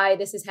why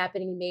this is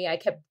happening to me. I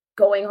kept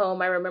going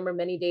home. I remember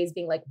many days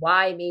being like,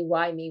 why me?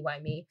 Why me? Why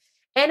me?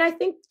 And I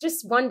think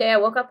just one day I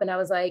woke up and I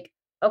was like,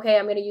 okay,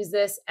 I'm going to use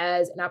this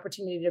as an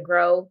opportunity to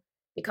grow,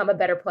 become a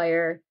better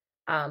player,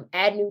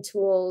 add new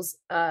tools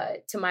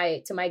to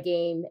my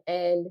game,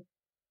 and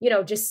you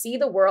know, just see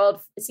the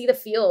world, see the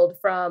field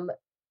from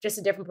just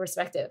a different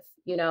perspective,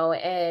 you know.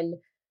 And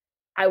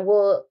I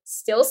will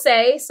still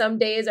say some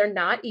days are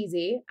not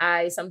easy.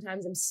 I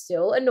sometimes am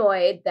still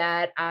annoyed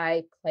that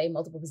I play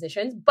multiple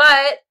positions,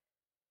 but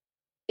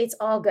it's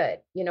all good.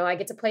 You know, I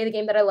get to play the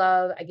game that I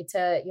love. I get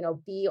to, you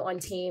know, be on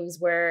teams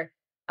where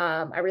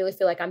I really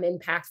feel like I'm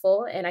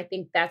impactful. And I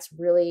think that's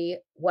really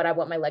what I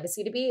want my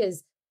legacy to be,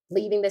 is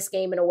leaving this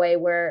game in a way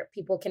where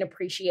people can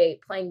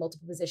appreciate playing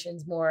multiple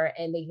positions more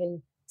and they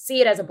can see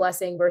it as a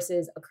blessing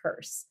versus a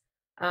curse.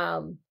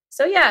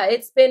 So yeah,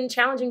 it's been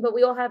challenging, but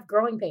we all have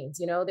growing pains.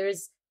 You know,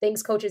 there's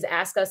things coaches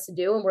ask us to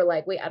do and we're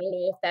like, wait, I don't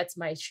know if that's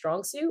my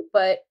strong suit,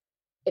 but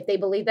if they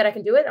believe that I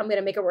can do it, I'm going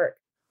to make it work.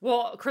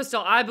 Well,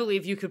 Crystal, I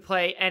believe you could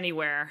play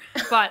anywhere,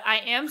 but I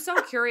am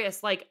so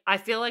curious. Like, I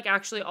feel like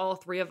actually all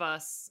three of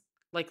us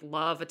like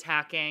love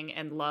attacking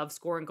and love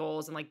scoring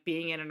goals and like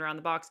being in and around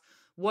the box.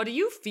 What do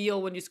you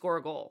feel when you score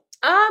a goal?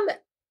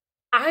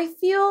 I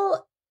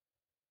feel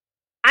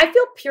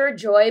pure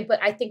joy,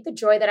 but I think the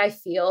joy that I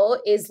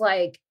feel is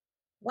like,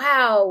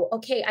 wow,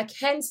 okay, I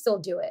can still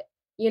do it.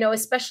 You know,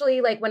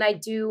 especially like when I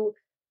do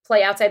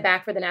play outside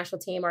back for the national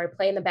team or I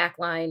play in the back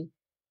line,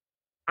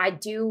 I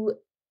do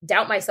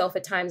doubt myself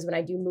at times when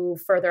I do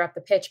move further up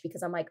the pitch,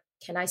 because I'm like,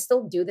 can I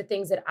still do the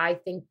things that I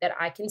think that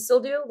I can still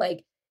do?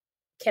 Like,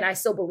 can I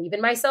still believe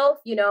in myself?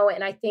 You know,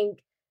 and I think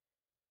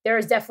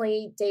there's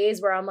definitely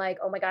days where I'm like,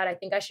 oh my God, I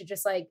think I should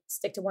just like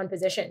stick to one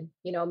position.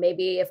 You know,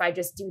 maybe if I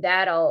just do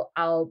that,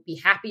 I'll be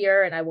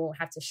happier and I won't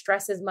have to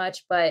stress as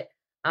much. But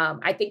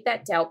I think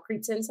that doubt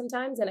creeps in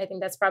sometimes. And I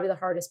think that's probably the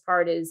hardest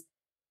part, is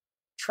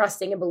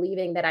trusting and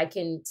believing that I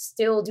can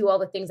still do all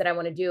the things that I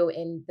want to do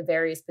in the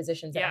various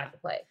positions that I have to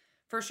play.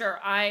 For sure.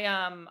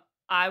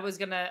 I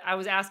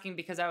was asking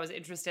because I was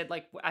interested.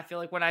 Like, I feel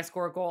like when I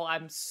score a goal,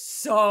 I'm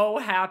so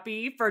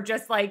happy for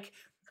just like,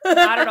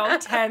 I don't know,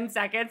 10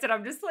 seconds. And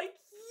I'm just like,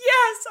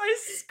 yes, I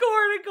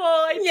scored a goal.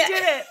 I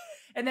did it.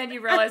 And then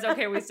you realize,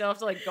 okay, we still have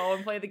to like go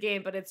and play the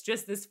game. But it's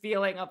just this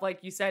feeling of, like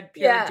you said,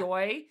 pure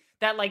joy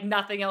that like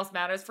nothing else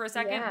matters for a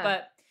second. Yeah.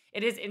 But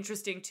it is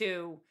interesting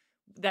too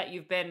that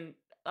you've been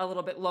a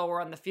little bit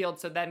lower on the field.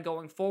 So then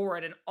going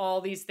forward and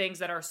all these things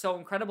that are so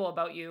incredible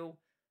about you,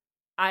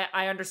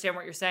 I understand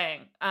what you're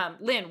saying.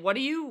 Lynn, what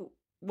do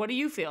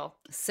you feel?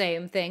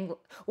 Same thing.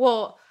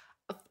 Well,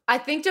 I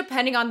think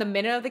depending on the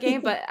minute of the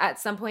game, but at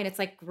some point it's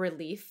like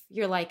relief.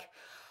 You're like,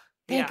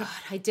 thank God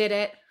I did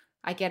it.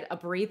 I get a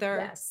breather.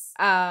 Yes.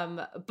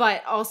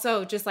 But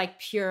also just like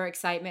pure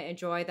excitement and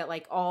joy that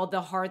like all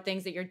the hard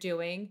things that you're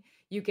doing,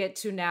 you get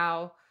to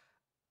now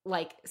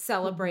like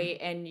celebrate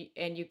and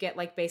you get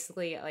like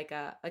basically like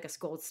a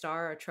gold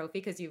star or a trophy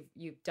because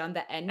you've done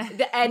the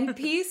end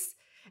piece.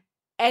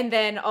 And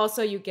then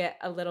also you get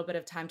a little bit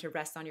of time to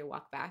rest on your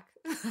walk back.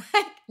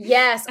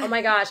 Yes. Oh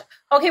my gosh.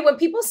 Okay. When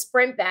people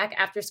sprint back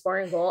after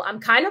scoring a goal, I'm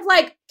kind of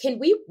like, can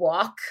we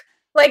walk?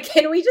 Like,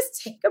 can we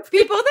just take a break?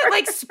 People that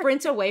like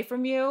sprint away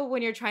from you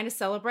when you're trying to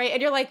celebrate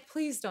and you're like,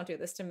 please don't do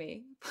this to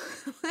me.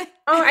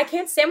 Oh, I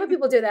can't stand when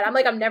people do that. I'm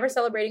like, I'm never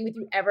celebrating with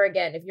you ever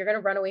again. If you're going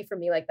to run away from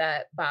me like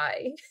that,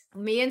 bye.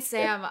 Me and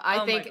Sam,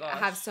 I think,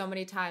 have so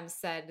many times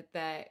said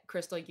that,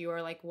 Crystal, you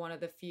are like one of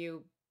the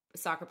few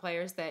soccer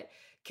players that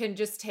can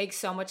just take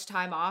so much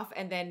time off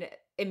and then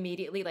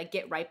immediately like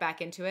get right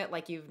back into it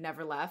like you've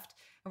never left.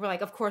 And we're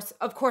like, of course,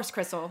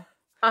 Crystal.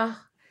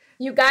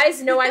 You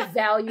guys know I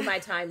value my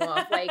time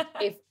off. Like,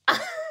 if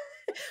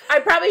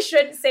I probably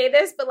shouldn't say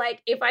this, but like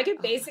if I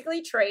could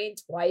basically train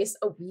twice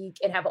a week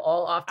and have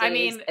all off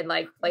days and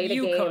like play the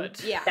game,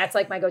 could. Yeah, that's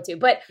like my go-to.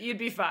 But you'd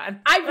be fine.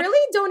 I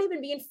really don't even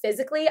mean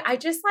physically. I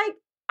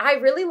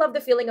really love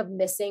the feeling of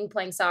missing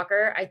playing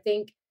soccer. I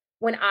think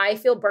when I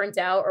feel burnt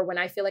out or when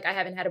I feel like I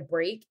haven't had a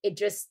break, it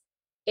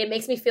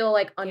makes me feel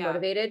like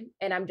unmotivated.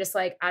 And I'm just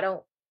like, I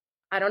don't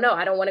know.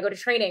 I don't want to go to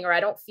training, or I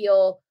don't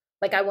feel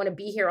like I want to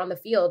be here on the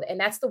field. And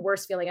that's the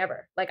worst feeling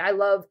ever. Like, I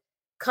love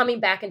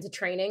coming back into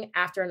training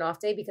after an off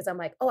day because I'm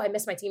like, oh, I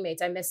miss my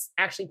teammates. I miss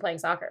actually playing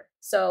soccer.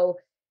 So,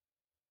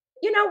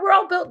 we're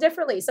all built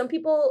differently. Some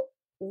people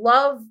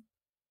love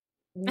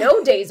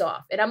no days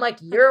off. And I'm like,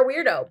 you're a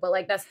weirdo, but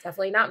like, that's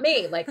definitely not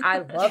me. Like, I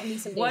love me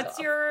some days off. What's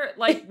your,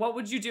 like, what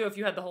would you do if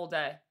you had the whole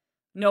day?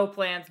 No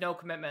plans, no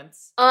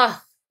commitments.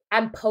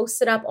 I'm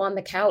posted up on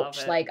the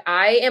couch. Like,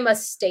 I am a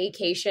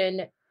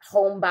staycation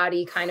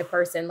homebody kind of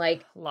person.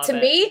 Like,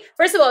 me,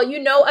 first of all,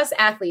 us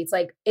athletes,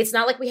 like, it's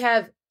not like we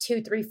have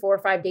 2, 3, 4,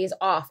 5 days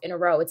off in a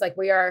row. It's like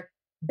we are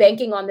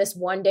banking on this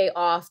one day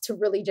off to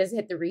really just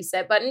hit the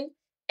reset button.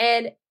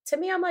 And to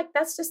me, I'm like,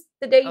 that's just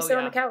the day you sit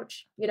on the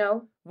couch,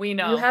 We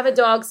know. You have a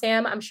dog,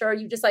 Sam. I'm sure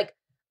you just like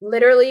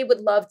literally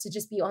would love to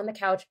just be on the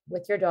couch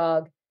with your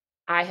dog.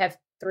 I have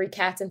 3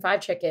 cats and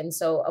 5 chickens.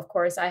 So of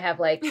course I have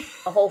like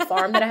a whole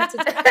farm that I have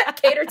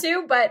to cater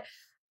to, but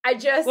I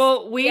just...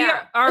 Well, we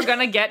are going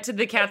to get to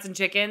the cats and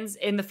chickens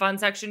in the fun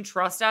section,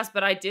 trust us.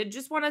 But I did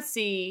just want to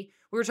see,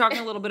 we were talking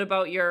a little bit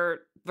about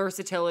your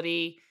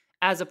versatility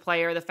as a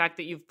player, the fact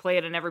that you've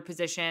played in every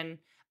position.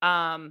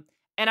 And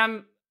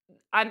I'm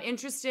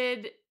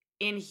interested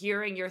in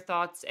hearing your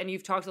thoughts, and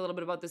you've talked a little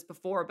bit about this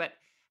before, but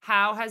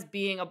how has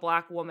being a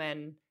Black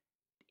woman,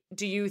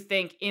 do you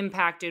think,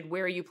 impacted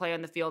where you play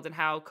on the field and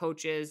how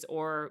coaches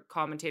or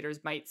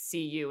commentators might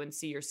see you and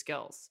see your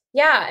skills?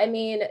 Yeah, I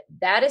mean,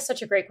 that is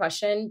such a great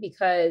question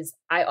because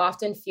I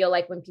often feel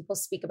like when people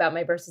speak about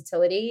my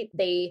versatility,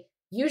 they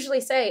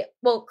usually say,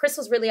 well,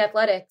 Crystal's really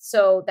athletic,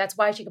 so that's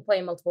why she could play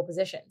in multiple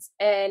positions.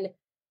 And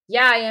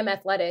yeah, I am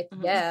athletic.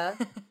 Yeah,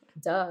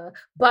 duh.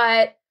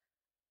 But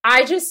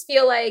I just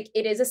feel like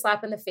it is a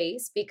slap in the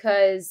face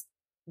because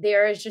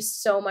there is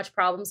just so much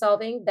problem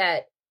solving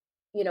that,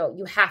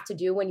 you have to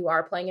do when you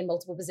are playing in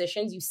multiple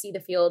positions. You see the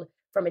field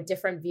from a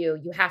different view.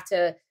 You have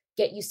to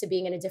get used to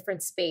being in a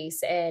different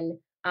space. And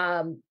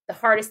the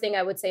hardest thing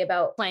I would say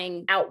about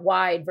playing out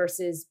wide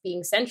versus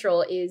being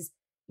central is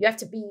you have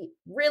to be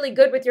really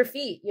good with your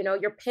feet.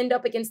 You're pinned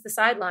up against the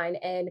sideline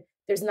and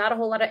there's not a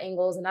whole lot of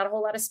angles and not a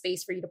whole lot of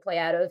space for you to play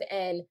out of.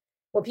 And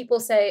when people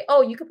say,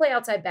 oh, you could play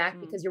outside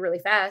back because you're really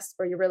fast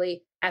or you're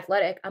really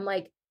athletic, I'm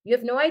like, you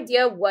have no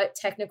idea what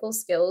technical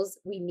skills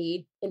we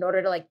need in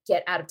order to like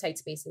get out of tight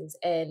spaces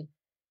and,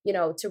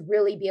 to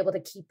really be able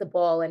to keep the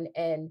ball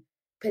and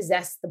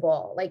possess the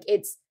ball. Like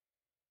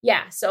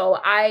so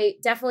I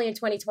definitely in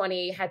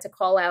 2020 had to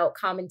call out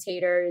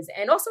commentators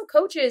and also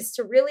coaches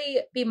to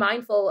really be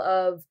mindful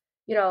of,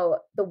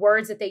 the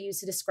words that they use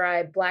to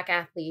describe Black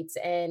athletes.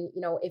 And,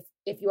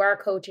 if you are a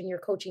coach and you're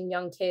coaching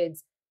young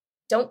kids,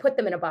 don't put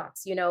them in a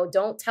box,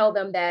 don't tell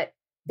them that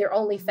they're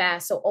only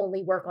fast, so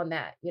only work on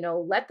that,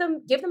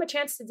 give them a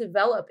chance to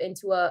develop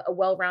into a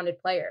well-rounded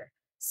player.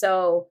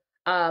 So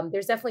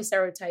there's definitely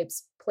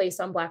stereotypes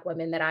placed on Black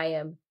women that I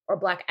am, or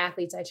Black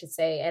athletes, I should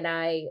say. And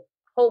I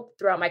hope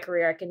throughout my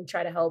career, I can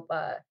try to help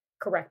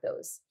correct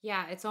those.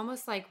 Yeah. It's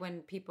almost like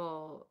when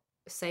people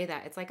say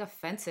that, it's like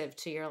offensive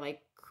to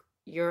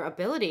your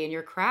ability and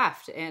your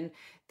craft and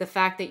the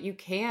fact that you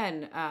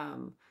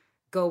can,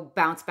 go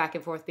bounce back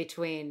and forth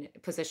between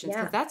positions.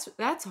 Cause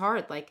that's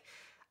hard. Like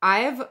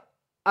I've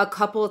a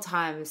couple of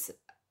times,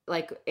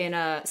 like in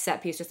a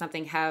set piece or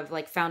something, have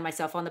like found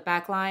myself on the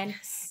back line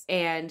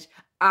and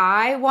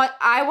I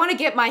want to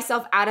get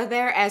myself out of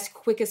there as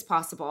quick as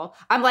possible.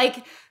 I'm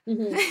like,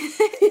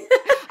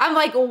 I'm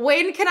like,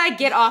 when can I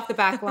get off the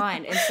back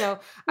line? And so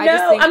I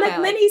just think I'm like,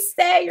 Minnie,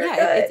 stay. You're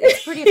good.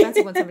 It's pretty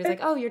offensive when somebody's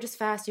like, oh, you're just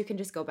fast. You can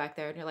just go back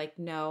there. And you're like,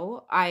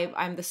 no,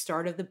 I'm the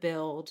start of the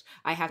build.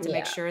 I have to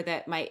make sure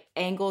that my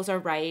angles are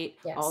right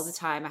all the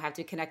time. I have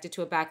to connect it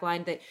to a back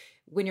line that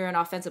when you're an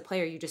offensive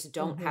player, you just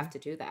don't have to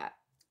do that.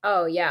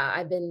 Oh, yeah.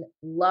 I've been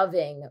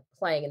loving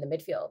playing in the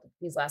midfield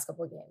these last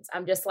couple of games.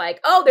 I'm just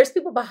like, oh, there's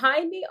people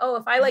behind me. Oh,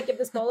 if I like give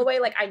this ball away,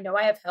 like I know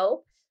I have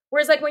help.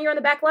 Whereas like when you're on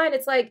the back line,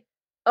 it's like,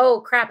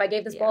 oh, crap, I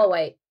gave this ball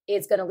away.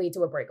 It's going to lead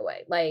to a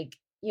breakaway. Like,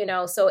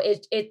 so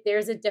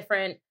there's a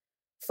different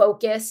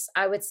focus,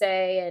 I would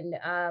say. And,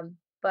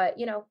 but,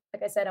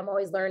 like I said, I'm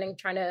always learning,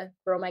 trying to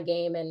grow my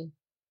game and,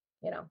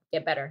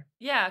 get better.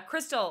 Yeah,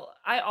 Crystal,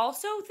 I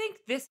also think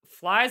this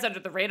flies under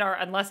the radar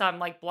unless I'm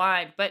like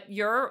blind, but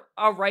you're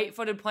a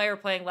right-footed player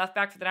playing left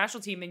back for the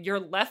national team and your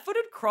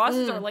left-footed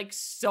crosses are like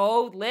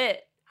so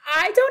lit.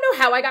 I don't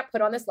know how I got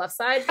put on this left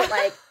side, but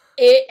like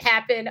it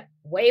happened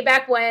way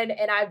back when.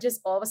 And I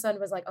just all of a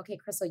sudden was like, okay,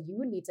 Crystal,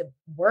 you need to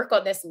work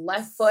on this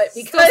left foot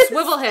because so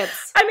swivel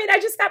hips. I mean, I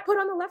just got put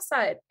on the left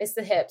side. It's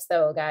the hips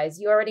though, guys.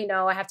 You already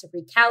know I have to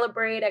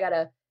recalibrate. I got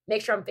to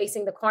make sure I'm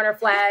facing the corner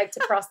flag to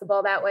cross the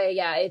ball that way.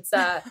 Yeah, it's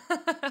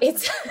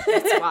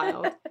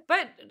wild.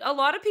 But a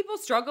lot of people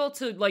struggle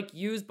to like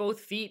use both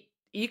feet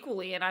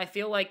equally. And I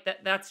feel like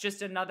that's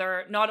just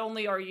another, not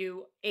only are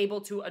you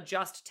able to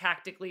adjust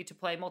tactically to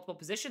play multiple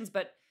positions,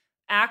 but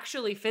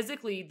actually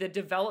physically the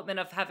development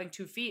of having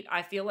 2 feet,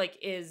 I feel like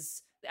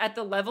is at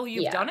the level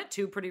you've done it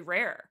to pretty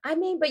rare. I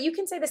mean, but you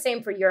can say the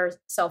same for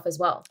yourself as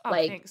well. Oh,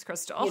 like, thanks,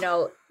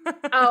 Crystal.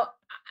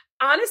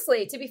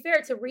 Honestly, to be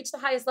fair, to reach the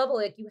highest level,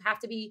 like you have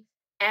to be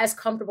as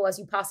comfortable as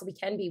you possibly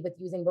can be with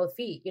using both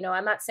feet.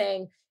 I'm not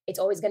saying it's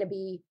always going to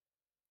be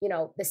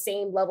the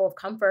same level of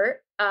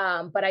comfort.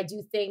 But I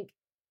do think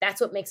that's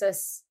what makes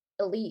us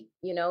elite,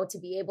 to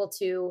be able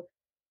to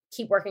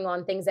keep working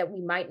on things that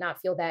we might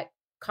not feel that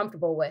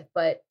comfortable with,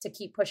 but to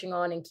keep pushing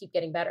on and keep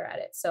getting better at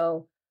it.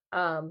 So,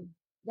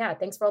 yeah,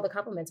 thanks for all the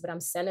compliments, but I'm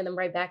sending them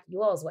right back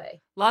you all's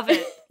way. Love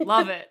it.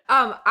 Love it.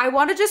 I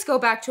want to just go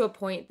back to a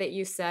point that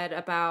you said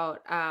about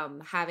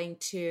having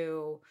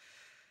to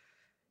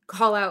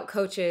call out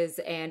coaches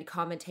and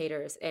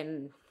commentators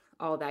and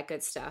all that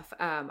good stuff.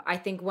 I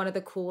think one of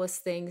the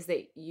coolest things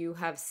that you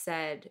have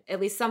said, at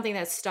least something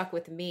that stuck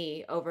with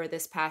me over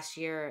this past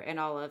year and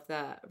all of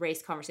the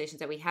race conversations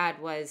that we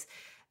had, was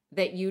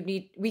that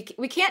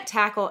we can't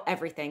tackle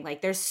everything.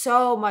 Like, there's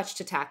so much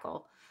to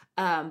tackle.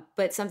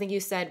 But something you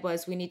said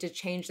was we need to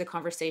change the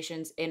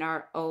conversations in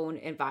our own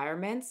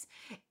environments.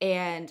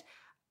 And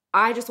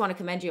I just want to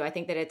commend you. I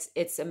think that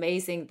it's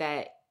amazing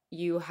that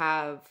you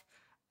have,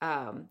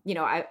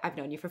 I've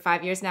known you for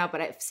 5 years now,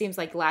 but it seems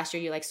like last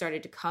year you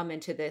started to come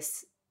into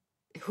this,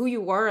 who you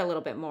were a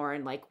little bit more,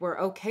 and we're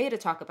okay to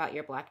talk about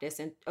your Blackness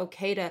and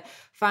okay to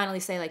finally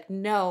say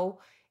no,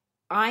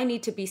 I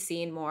need to be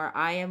seen more.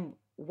 I am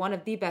one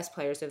of the best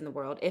players in the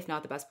world, if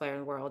not the best player in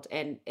the world.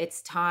 And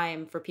it's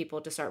time for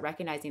people to start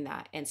recognizing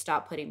that and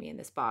stop putting me in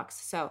this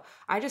box. So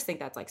I just think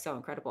that's so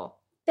incredible.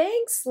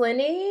 Thanks,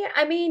 Linny.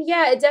 I mean,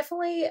 yeah, it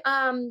definitely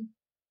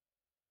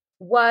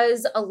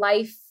was a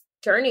life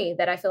journey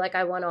that I feel like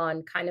I went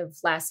on kind of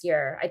last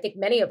year. I think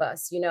many of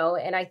us,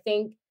 and I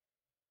think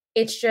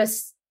it's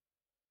just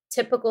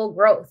typical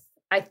growth.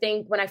 I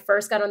think when I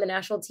first got on the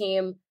national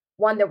team,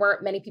 one, there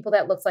weren't many people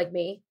that looked like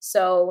me.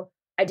 So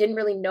I didn't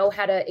really know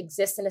how to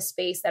exist in a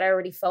space that I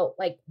already felt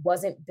like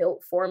wasn't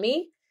built for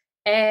me.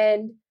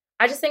 And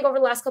I just think over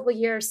the last couple of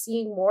years,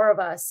 seeing more of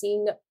us,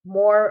 seeing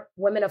more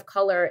women of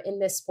color in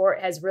this sport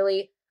has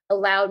really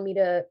allowed me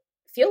to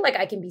feel like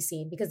I can be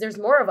seen because there's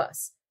more of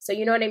us. So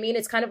you know what I mean?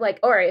 It's kind of like,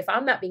 all right, if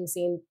I'm not being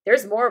seen,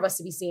 there's more of us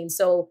to be seen.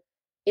 So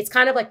it's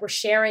kind of like we're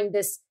sharing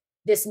this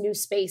new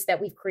space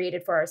that we've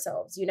created for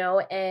ourselves,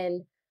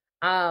 and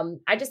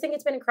I just think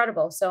it's been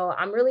incredible. So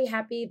I'm really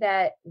happy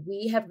that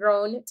we have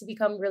grown to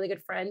become really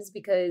good friends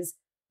because,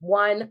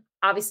 one,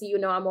 obviously,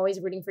 I'm always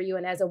rooting for you.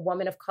 And as a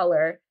woman of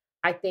color,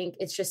 I think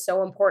it's just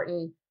so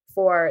important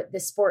for the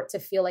sport to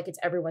feel like it's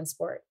everyone's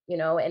sport,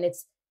 and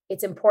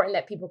it's important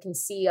that people can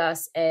see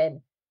us,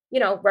 and,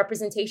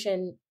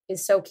 representation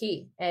is so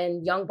key.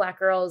 And young Black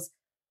girls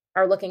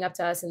are looking up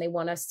to us and they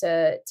want us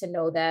to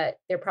know that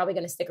they're probably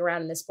going to stick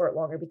around in this sport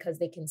longer because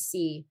they can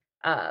see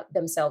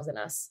themselves in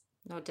us.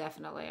 No,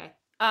 definitely.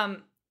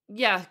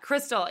 Yeah,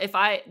 Crystal,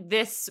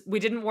 we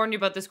didn't warn you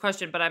about this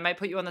question, but I might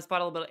put you on the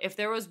spot a little bit. If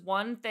there was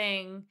one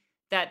thing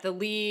that the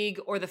league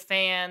or the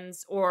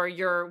fans or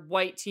your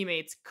white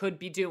teammates could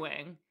be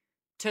doing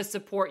to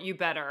support you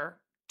better,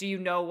 do you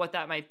know what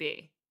that might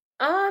be?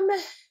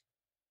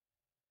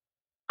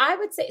 I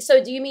would say,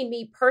 so do you mean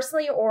me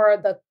personally or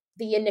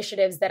the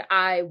initiatives that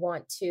I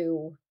want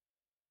to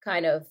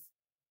kind of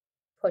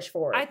push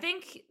forward? I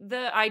think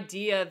the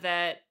idea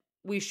that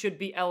we should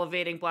be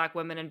elevating Black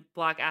women and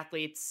Black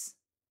athletes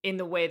in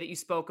the way that you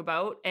spoke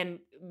about, and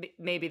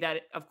maybe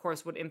that, of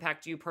course, would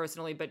impact you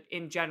personally, but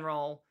in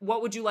general,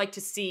 what would you like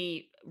to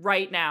see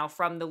right now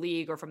from the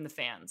league or from the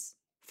fans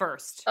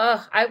first?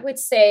 I would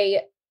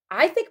say,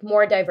 I think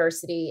more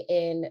diversity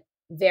in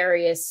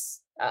various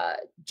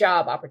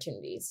job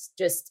opportunities,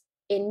 just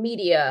in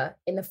media,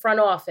 in the front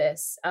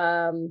office,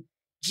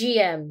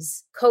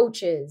 GMs,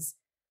 coaches.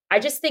 I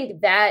just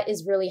think that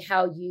is really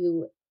how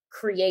you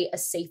create a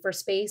safer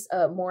space,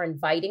 a more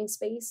inviting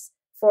space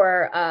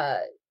for,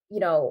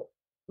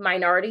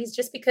 minorities,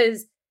 just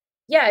because,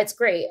 yeah, it's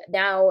great.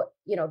 Now,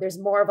 there's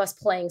more of us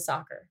playing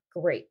soccer.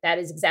 Great. That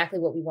is exactly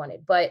what we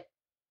wanted. But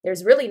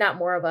there's really not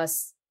more of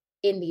us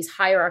in these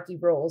hierarchy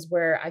roles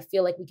where I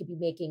feel like we could be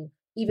making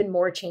even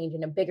more change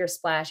and a bigger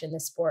splash in the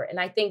sport. And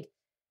I think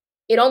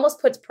it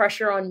almost puts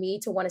pressure on me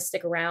to want to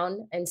stick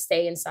around and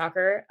stay in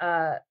soccer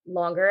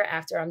longer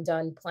after I'm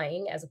done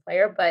playing as a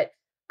player. But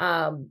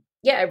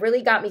yeah, it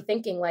really got me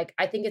thinking,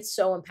 I think it's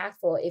so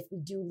impactful if we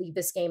do leave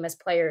this game as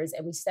players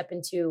and we step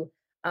into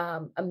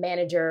a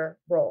manager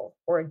role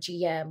or a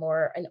GM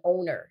or an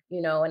owner,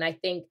 and I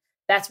think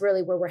that's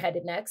really where we're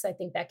headed next. I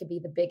think that could be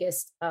the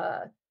biggest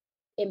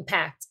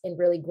impact in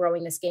really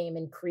growing this game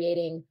and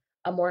creating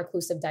a more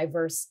inclusive,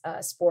 diverse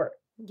sport.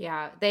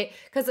 Yeah,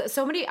 because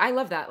I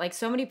love that.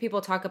 So many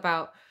people talk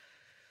about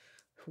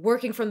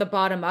working from the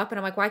bottom up, and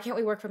I'm like, why can't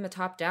we work from the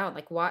top down?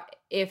 Why,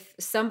 if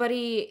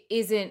somebody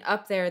isn't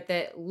up there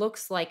that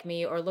looks like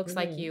me or looks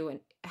like you, and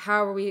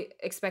how are we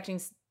expecting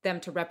them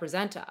to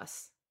represent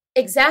us?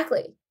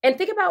 Exactly. And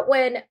think about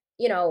when,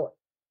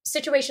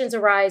 situations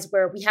arise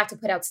where we have to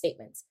put out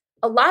statements.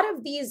 A lot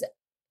of these,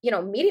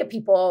 media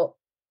people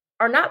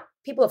are not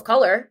people of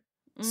color.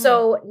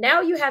 So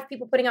now you have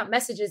people putting out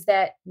messages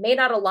that may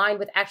not align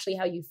with actually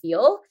how you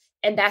feel.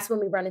 And that's when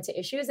we run into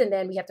issues. And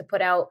then we have to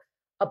put out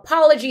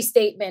apology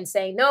statements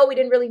saying, no, we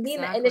didn't really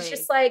mean that. And it's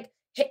just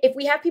if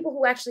we have people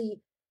who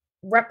actually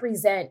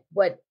represent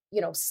what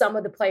some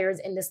of the players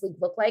in this league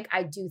look like,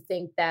 I do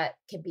think that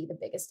could be the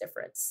biggest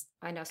difference.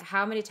 I know. So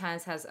how many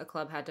times has a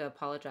club had to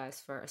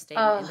apologize for a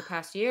statement in the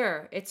past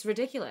year? It's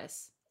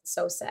ridiculous.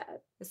 So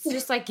sad. It's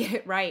just like, get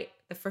it right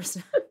the first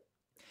time.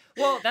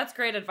 Well, that's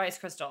great advice,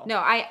 Crystal. No,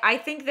 I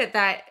think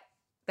that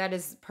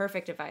is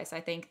perfect advice. I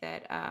think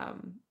that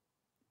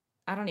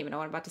I don't even know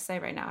what I'm about to say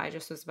right now. I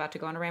just was about to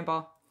go on a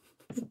ramble.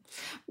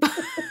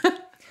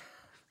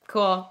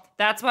 Cool.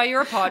 That's why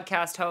you're a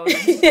podcast host.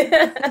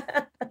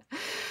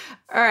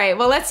 All right.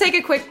 Well, let's take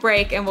a quick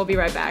break and we'll be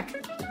right back.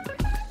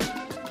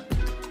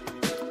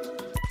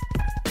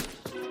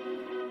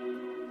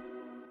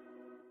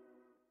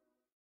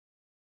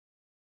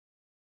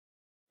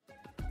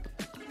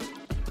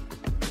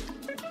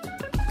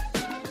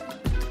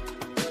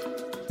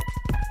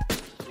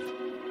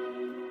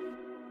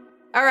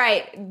 All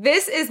right.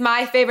 This is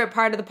my favorite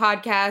part of the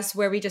podcast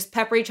where we just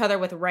pepper each other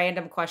with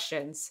random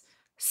questions.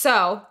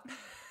 So,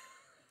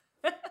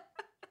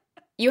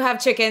 you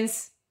have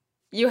chickens.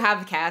 You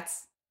have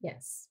cats.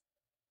 Yes.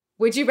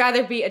 Would you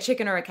rather be a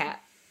chicken or a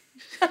cat?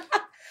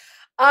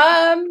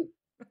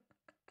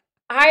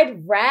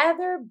 I'd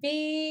rather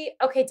be,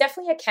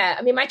 definitely a cat.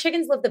 I mean, my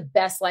chickens live the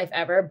best life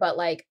ever, but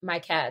like my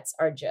cats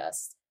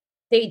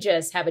they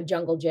just have a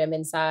jungle gym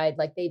inside.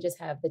 Like they just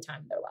have the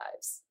time of their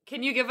lives.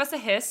 Can you give us a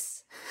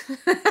hiss?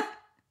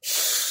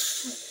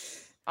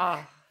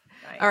 Oh,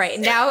 nice. All right.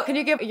 Now, can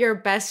you give your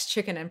best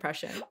chicken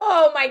impression?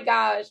 Oh my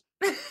gosh.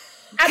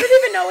 I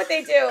don't even know what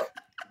they do.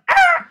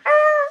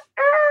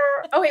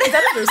 Oh wait, is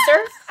that a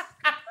rooster?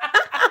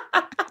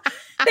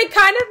 They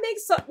kind of make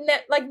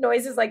like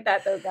noises like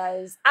that though,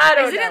 guys. I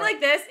don't know. Isn't it like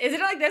this? Isn't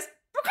it like this?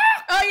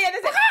 Oh yeah,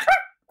 this is.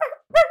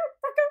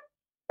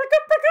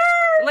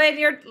 Lynn,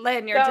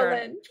 your turn.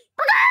 Lynn.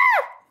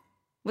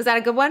 Was that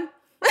a good one?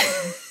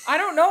 I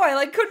don't know.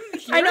 I couldn't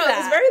hear I know, that.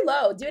 it was very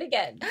low. Do it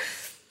again.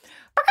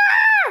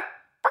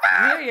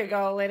 There you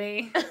go,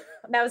 Liddy.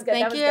 That was good.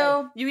 Thank you.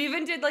 Good. You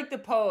even did like the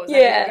pose. Yeah.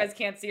 I know you guys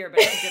can't see her,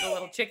 but she did a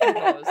little chicken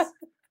pose.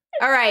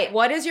 All right.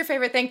 What is your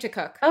favorite thing to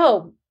cook?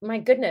 Oh my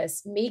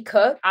goodness. Me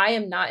cook? I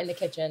am not in the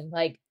kitchen.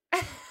 Like,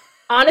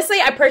 honestly,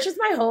 I purchased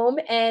my home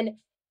and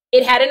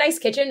it had a nice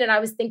kitchen. And I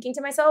was thinking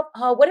to myself,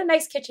 oh, what a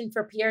nice kitchen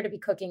for Pierre to be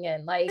cooking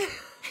in. Like,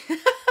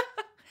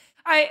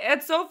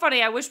 it's so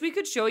funny. I wish we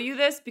could show you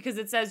this because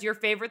it says your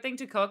favorite thing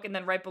to cook. And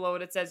then right below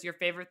it says your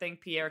favorite thing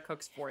Pierre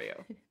cooks for you.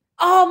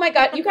 Oh my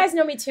God. You guys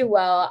know me too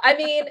well. I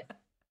mean,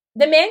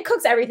 the man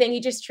cooks everything.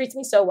 He just treats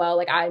me so well.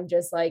 Like, I'm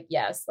just like,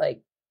 yes,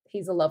 like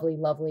he's a lovely,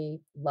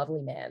 lovely,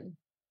 lovely man.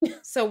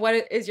 So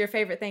what is your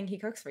favorite thing he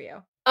cooks for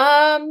you?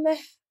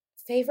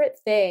 Favorite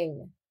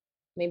thing.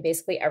 I mean,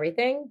 basically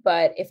everything.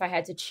 But if I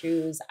had to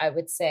choose, I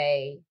would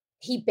say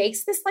he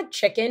bakes this like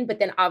chicken, but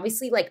then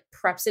obviously like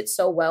preps it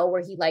so well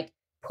where he like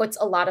puts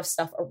a lot of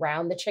stuff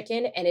around the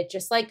chicken and it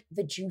just like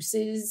the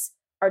juices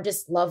are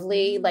just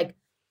lovely. Like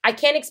I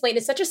can't explain.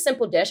 It's such a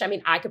simple dish. I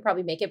mean, I could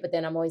probably make it, but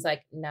then I'm always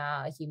like,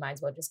 nah, he might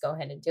as well just go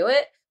ahead and do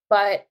it.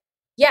 But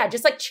yeah,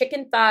 just like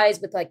chicken thighs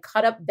with like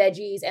cut up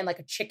veggies and like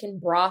a chicken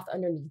broth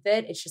underneath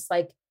it. It's just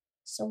like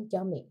so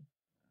yummy.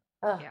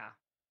 Yeah.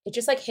 It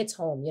just like hits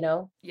home, you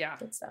know? Yeah.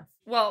 Good stuff.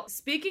 Well,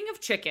 speaking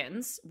of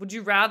chickens, would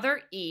you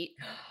rather eat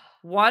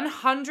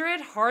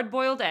 100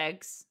 hard-boiled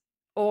eggs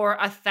or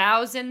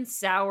 1,000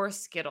 sour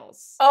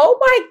Skittles? Oh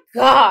my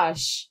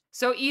gosh.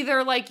 So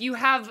either like you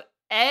have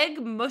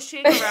egg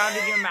mushing around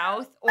in your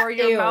mouth or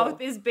your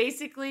mouth is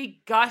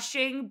basically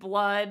gushing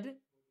blood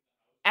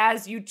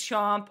as you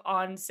chomp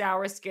on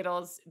sour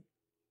Skittles,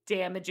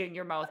 damaging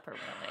your mouth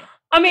permanently.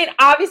 I mean,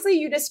 obviously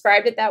you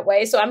described it that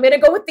way, so I'm going to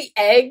go with the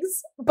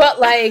eggs. But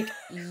like,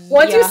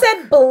 once you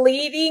said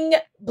bleeding,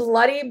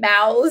 bloody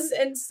mouths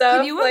and stuff.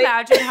 Can you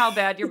imagine how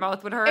bad your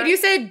mouth would hurt? And you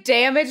said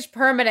damaged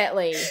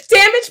permanently.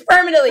 Damaged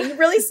permanently. You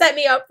really set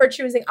me up for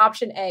choosing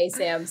option A,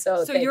 Sam.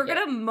 So you're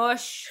going to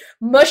mush.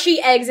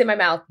 Mushy eggs in my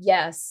mouth.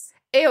 Yes.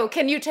 Ew,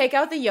 can you take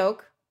out the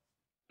yolk?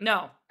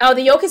 No. Oh,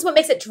 the yolk is what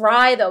makes it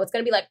dry, though. It's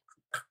going to be like.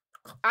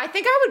 I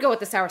think I would go with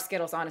the sour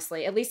Skittles,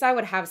 honestly. At least I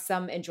would have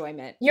some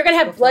enjoyment. You're going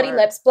to have bloody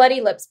lips, bloody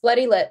lips,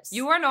 bloody lips.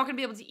 You are not going to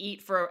be able to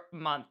eat for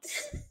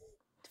months.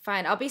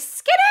 Fine, I'll be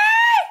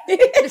skinny!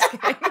 Just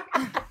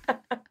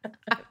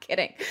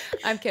kidding.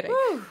 I'm kidding.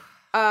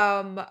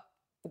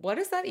 What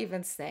does that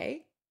even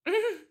say?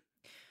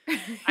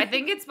 I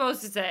think it's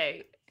supposed to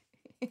say,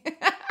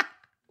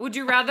 would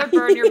you rather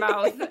burn your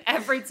mouth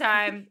every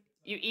time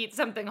you eat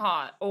something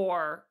hot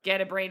or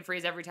get a brain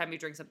freeze every time you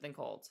drink something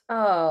cold?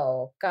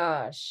 Oh,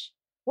 gosh.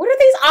 What are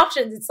these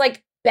options? It's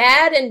like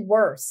bad and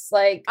worse.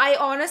 Like, I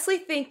honestly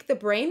think the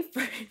brain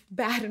freeze,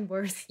 bad and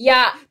worse.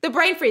 Yeah. The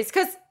brain freeze,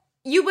 because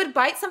you would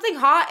bite something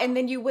hot and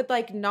then you would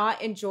like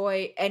not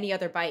enjoy any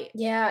other bite.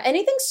 Yeah.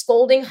 Anything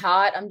scolding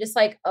hot, I'm just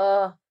like,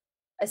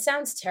 it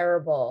sounds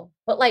terrible.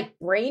 But like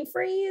brain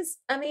freeze,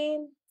 I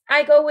mean,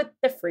 I go with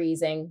the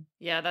freezing.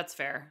 Yeah, that's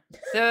fair.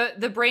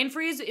 The brain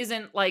freeze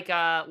isn't like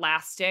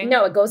lasting.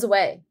 No, it goes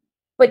away.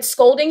 But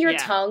scolding your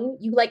tongue,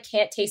 you like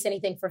can't taste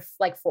anything for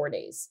like 4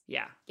 days.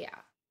 Yeah.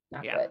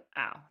 Not good.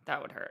 Ow,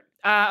 that would hurt.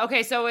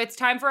 Okay, so it's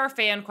time for our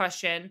fan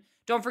question.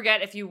 Don't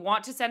forget, if you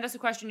want to send us a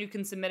question, you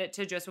can submit it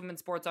to Just Women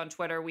Sports on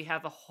Twitter. We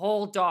have a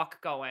whole doc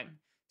going,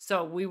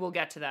 so we will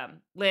get to them.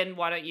 Lynn,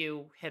 why don't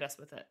you hit us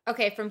with it?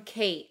 Okay, from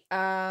Kate.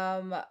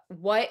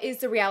 What is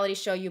the reality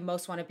show you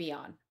most want to be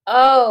on?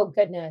 Oh,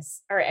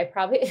 goodness. All right, I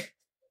probably...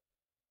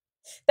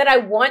 that I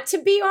want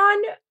to be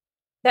on,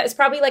 that is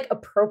probably like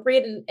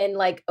appropriate and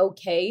like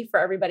okay for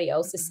everybody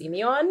else to see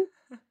me on.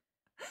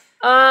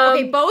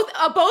 Okay, both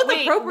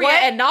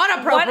appropriate and not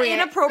appropriate. What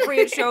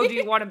inappropriate show do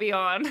you want to be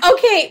on?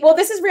 Okay, well,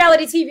 this is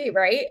reality TV,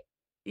 right?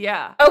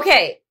 Yeah.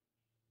 Okay.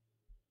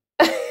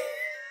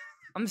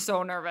 I'm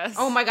so nervous.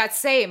 Oh my God,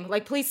 same.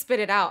 Like, please spit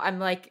it out. I'm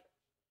like...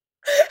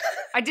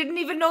 I didn't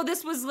even know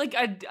this was like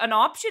an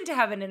option to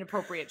have an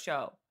inappropriate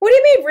show. What do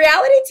you mean?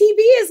 Reality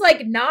TV is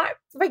like not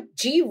like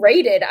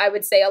G-rated, I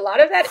would say. A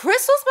lot of that.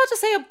 Crystal's about to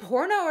say a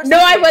porno or something. No,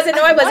 I wasn't.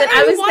 What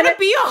I was want to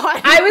be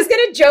on. I was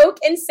going to joke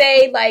and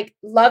say like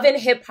Love and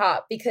Hip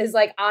Hop because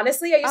like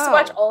honestly, I used to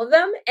watch all of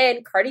them,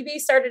 and Cardi B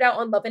started out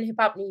on Love and Hip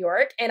Hop New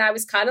York, and I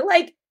was kind of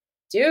like,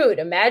 dude,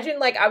 imagine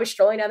like I was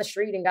strolling down the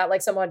street and got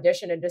like some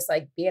audition and just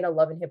like being a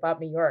Love and Hip Hop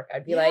New York.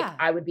 I'd be like,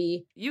 I would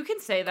be. You can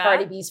say that.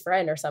 Cardi B's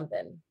friend or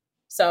something.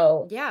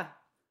 So yeah,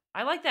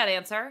 I like that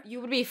answer.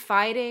 You would be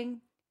fighting,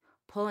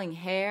 pulling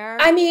hair.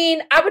 I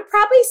mean, I would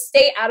probably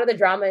stay out of the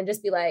drama and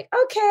just be like,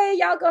 okay,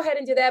 y'all go ahead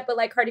and do that. But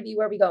like Cardi B,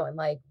 where we going?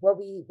 Like what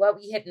we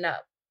hitting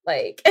up?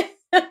 Like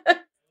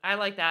I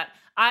like that.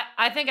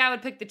 I think I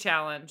would pick the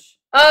challenge.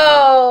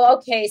 Oh,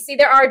 okay. See,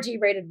 there are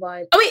G-rated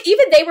ones. Oh wait,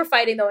 even they were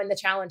fighting though in the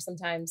challenge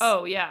sometimes.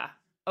 Oh yeah.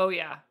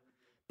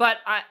 But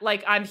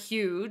I'm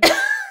huge.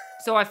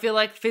 So I feel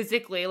like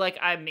physically, like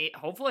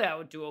hopefully I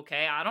would do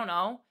okay. I don't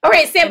know. All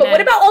right, Sam, but what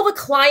about all the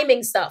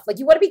climbing stuff? Like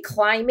you want to be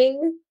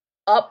climbing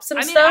up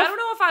some stuff? I don't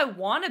know if I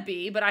want to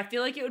be, but I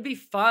feel like it would be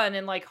fun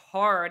and like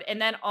hard.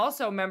 And then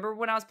also remember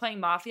when I was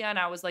playing Mafia and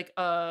I was like,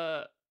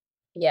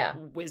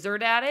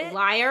 wizard at it?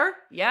 Liar?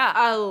 Yeah.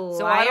 A liar?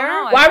 So I don't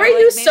know. Why were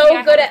you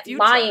so good at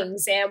lying,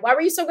 Sam? Why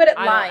were you so good at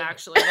lying? I don't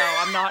actually know.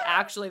 I'm not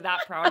actually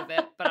that proud of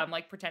it, but I'm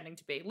like pretending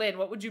to be. Lynn,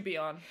 what would you be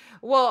on?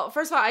 Well,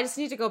 first of all, I just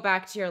need to go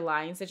back to your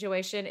lying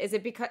situation. Is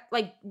it because,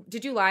 like,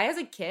 did you lie as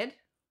a kid?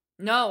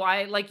 No,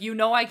 I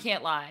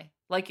can't lie.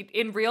 Like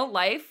in real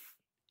life.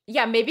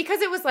 Yeah, maybe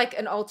because it was like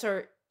an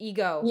alter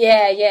ego.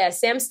 Yeah.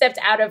 Sam stepped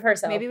out of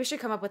herself. Maybe we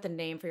should come up with a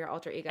name for your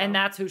alter ego. And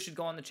that's who should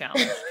go on the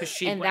challenge because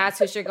she and wins. That's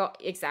who should go.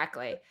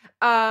 Exactly.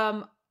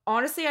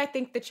 Honestly, I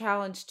think the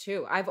challenge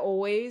too. I've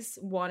always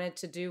wanted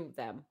to do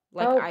them.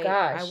 Like,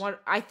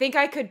 I think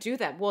I could do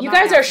them. Well, you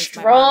guys are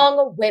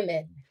strong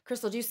women.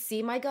 Crystal, do you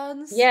see my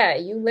guns? Yeah,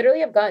 you literally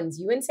have guns.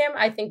 You and Sam,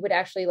 I think, would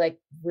actually like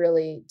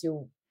really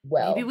do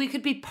well. Maybe we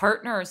could be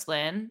partners,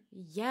 Lynn.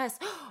 Yes.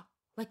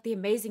 Like the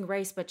Amazing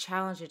Race, but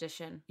challenge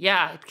edition.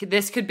 Yeah,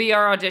 this could be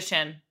our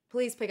audition.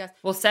 Please pick us.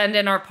 We'll send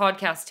in our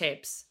podcast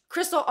tapes.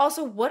 Crystal,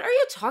 also, what are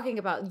you talking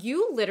about?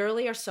 You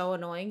literally are so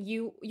annoying.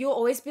 You'll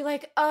always be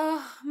like,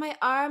 oh, my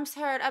arms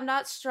hurt. I'm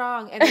not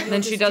strong. And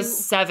then she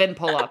does 7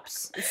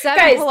 pull-ups.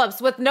 7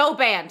 pull-ups with no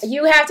band.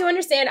 You have to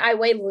understand, I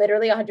weigh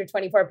literally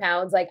 124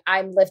 pounds. Like,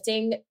 I'm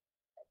lifting.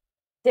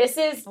 This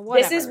is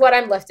what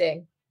I'm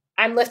lifting.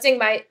 I'm lifting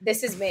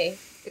this is me.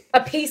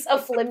 A piece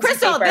of flimsy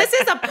Crystal, paper. this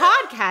is a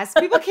podcast.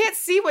 People can't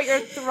see what you're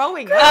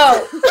throwing.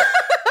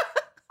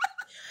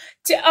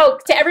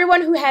 To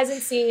everyone who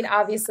hasn't seen,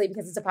 obviously,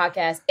 because it's a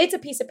podcast, it's a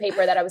piece of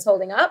paper that I was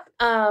holding up.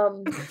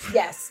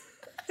 Yes.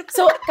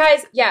 So,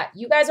 guys, yeah,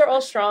 you guys are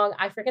all strong.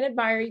 I freaking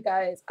admire you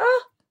guys.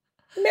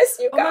 Miss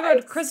you guys. Oh my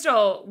God,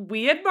 Crystal,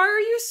 we admire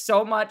you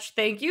so much.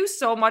 Thank you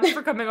so much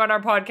for coming on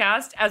our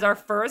podcast as our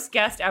first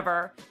guest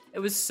ever. It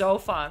was so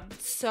fun.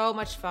 So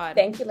much fun.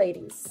 Thank you,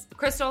 ladies.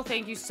 Crystal,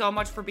 thank you so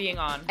much for being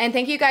on. And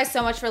thank you guys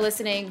so much for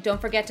listening. Don't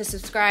forget to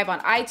subscribe on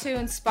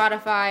iTunes,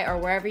 Spotify, or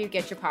wherever you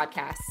get your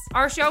podcasts.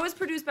 Our show is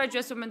produced by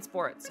Just Women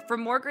Sports. For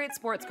more great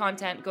sports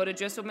content, go to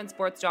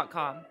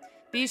justwomensports.com.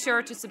 Be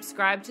sure to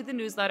subscribe to the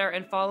newsletter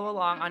and follow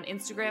along on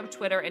Instagram,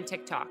 Twitter, and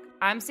TikTok.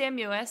 I'm Sam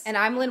Mewis. And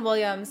I'm Lynn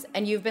Williams,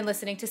 and you've been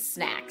listening to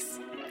Snacks.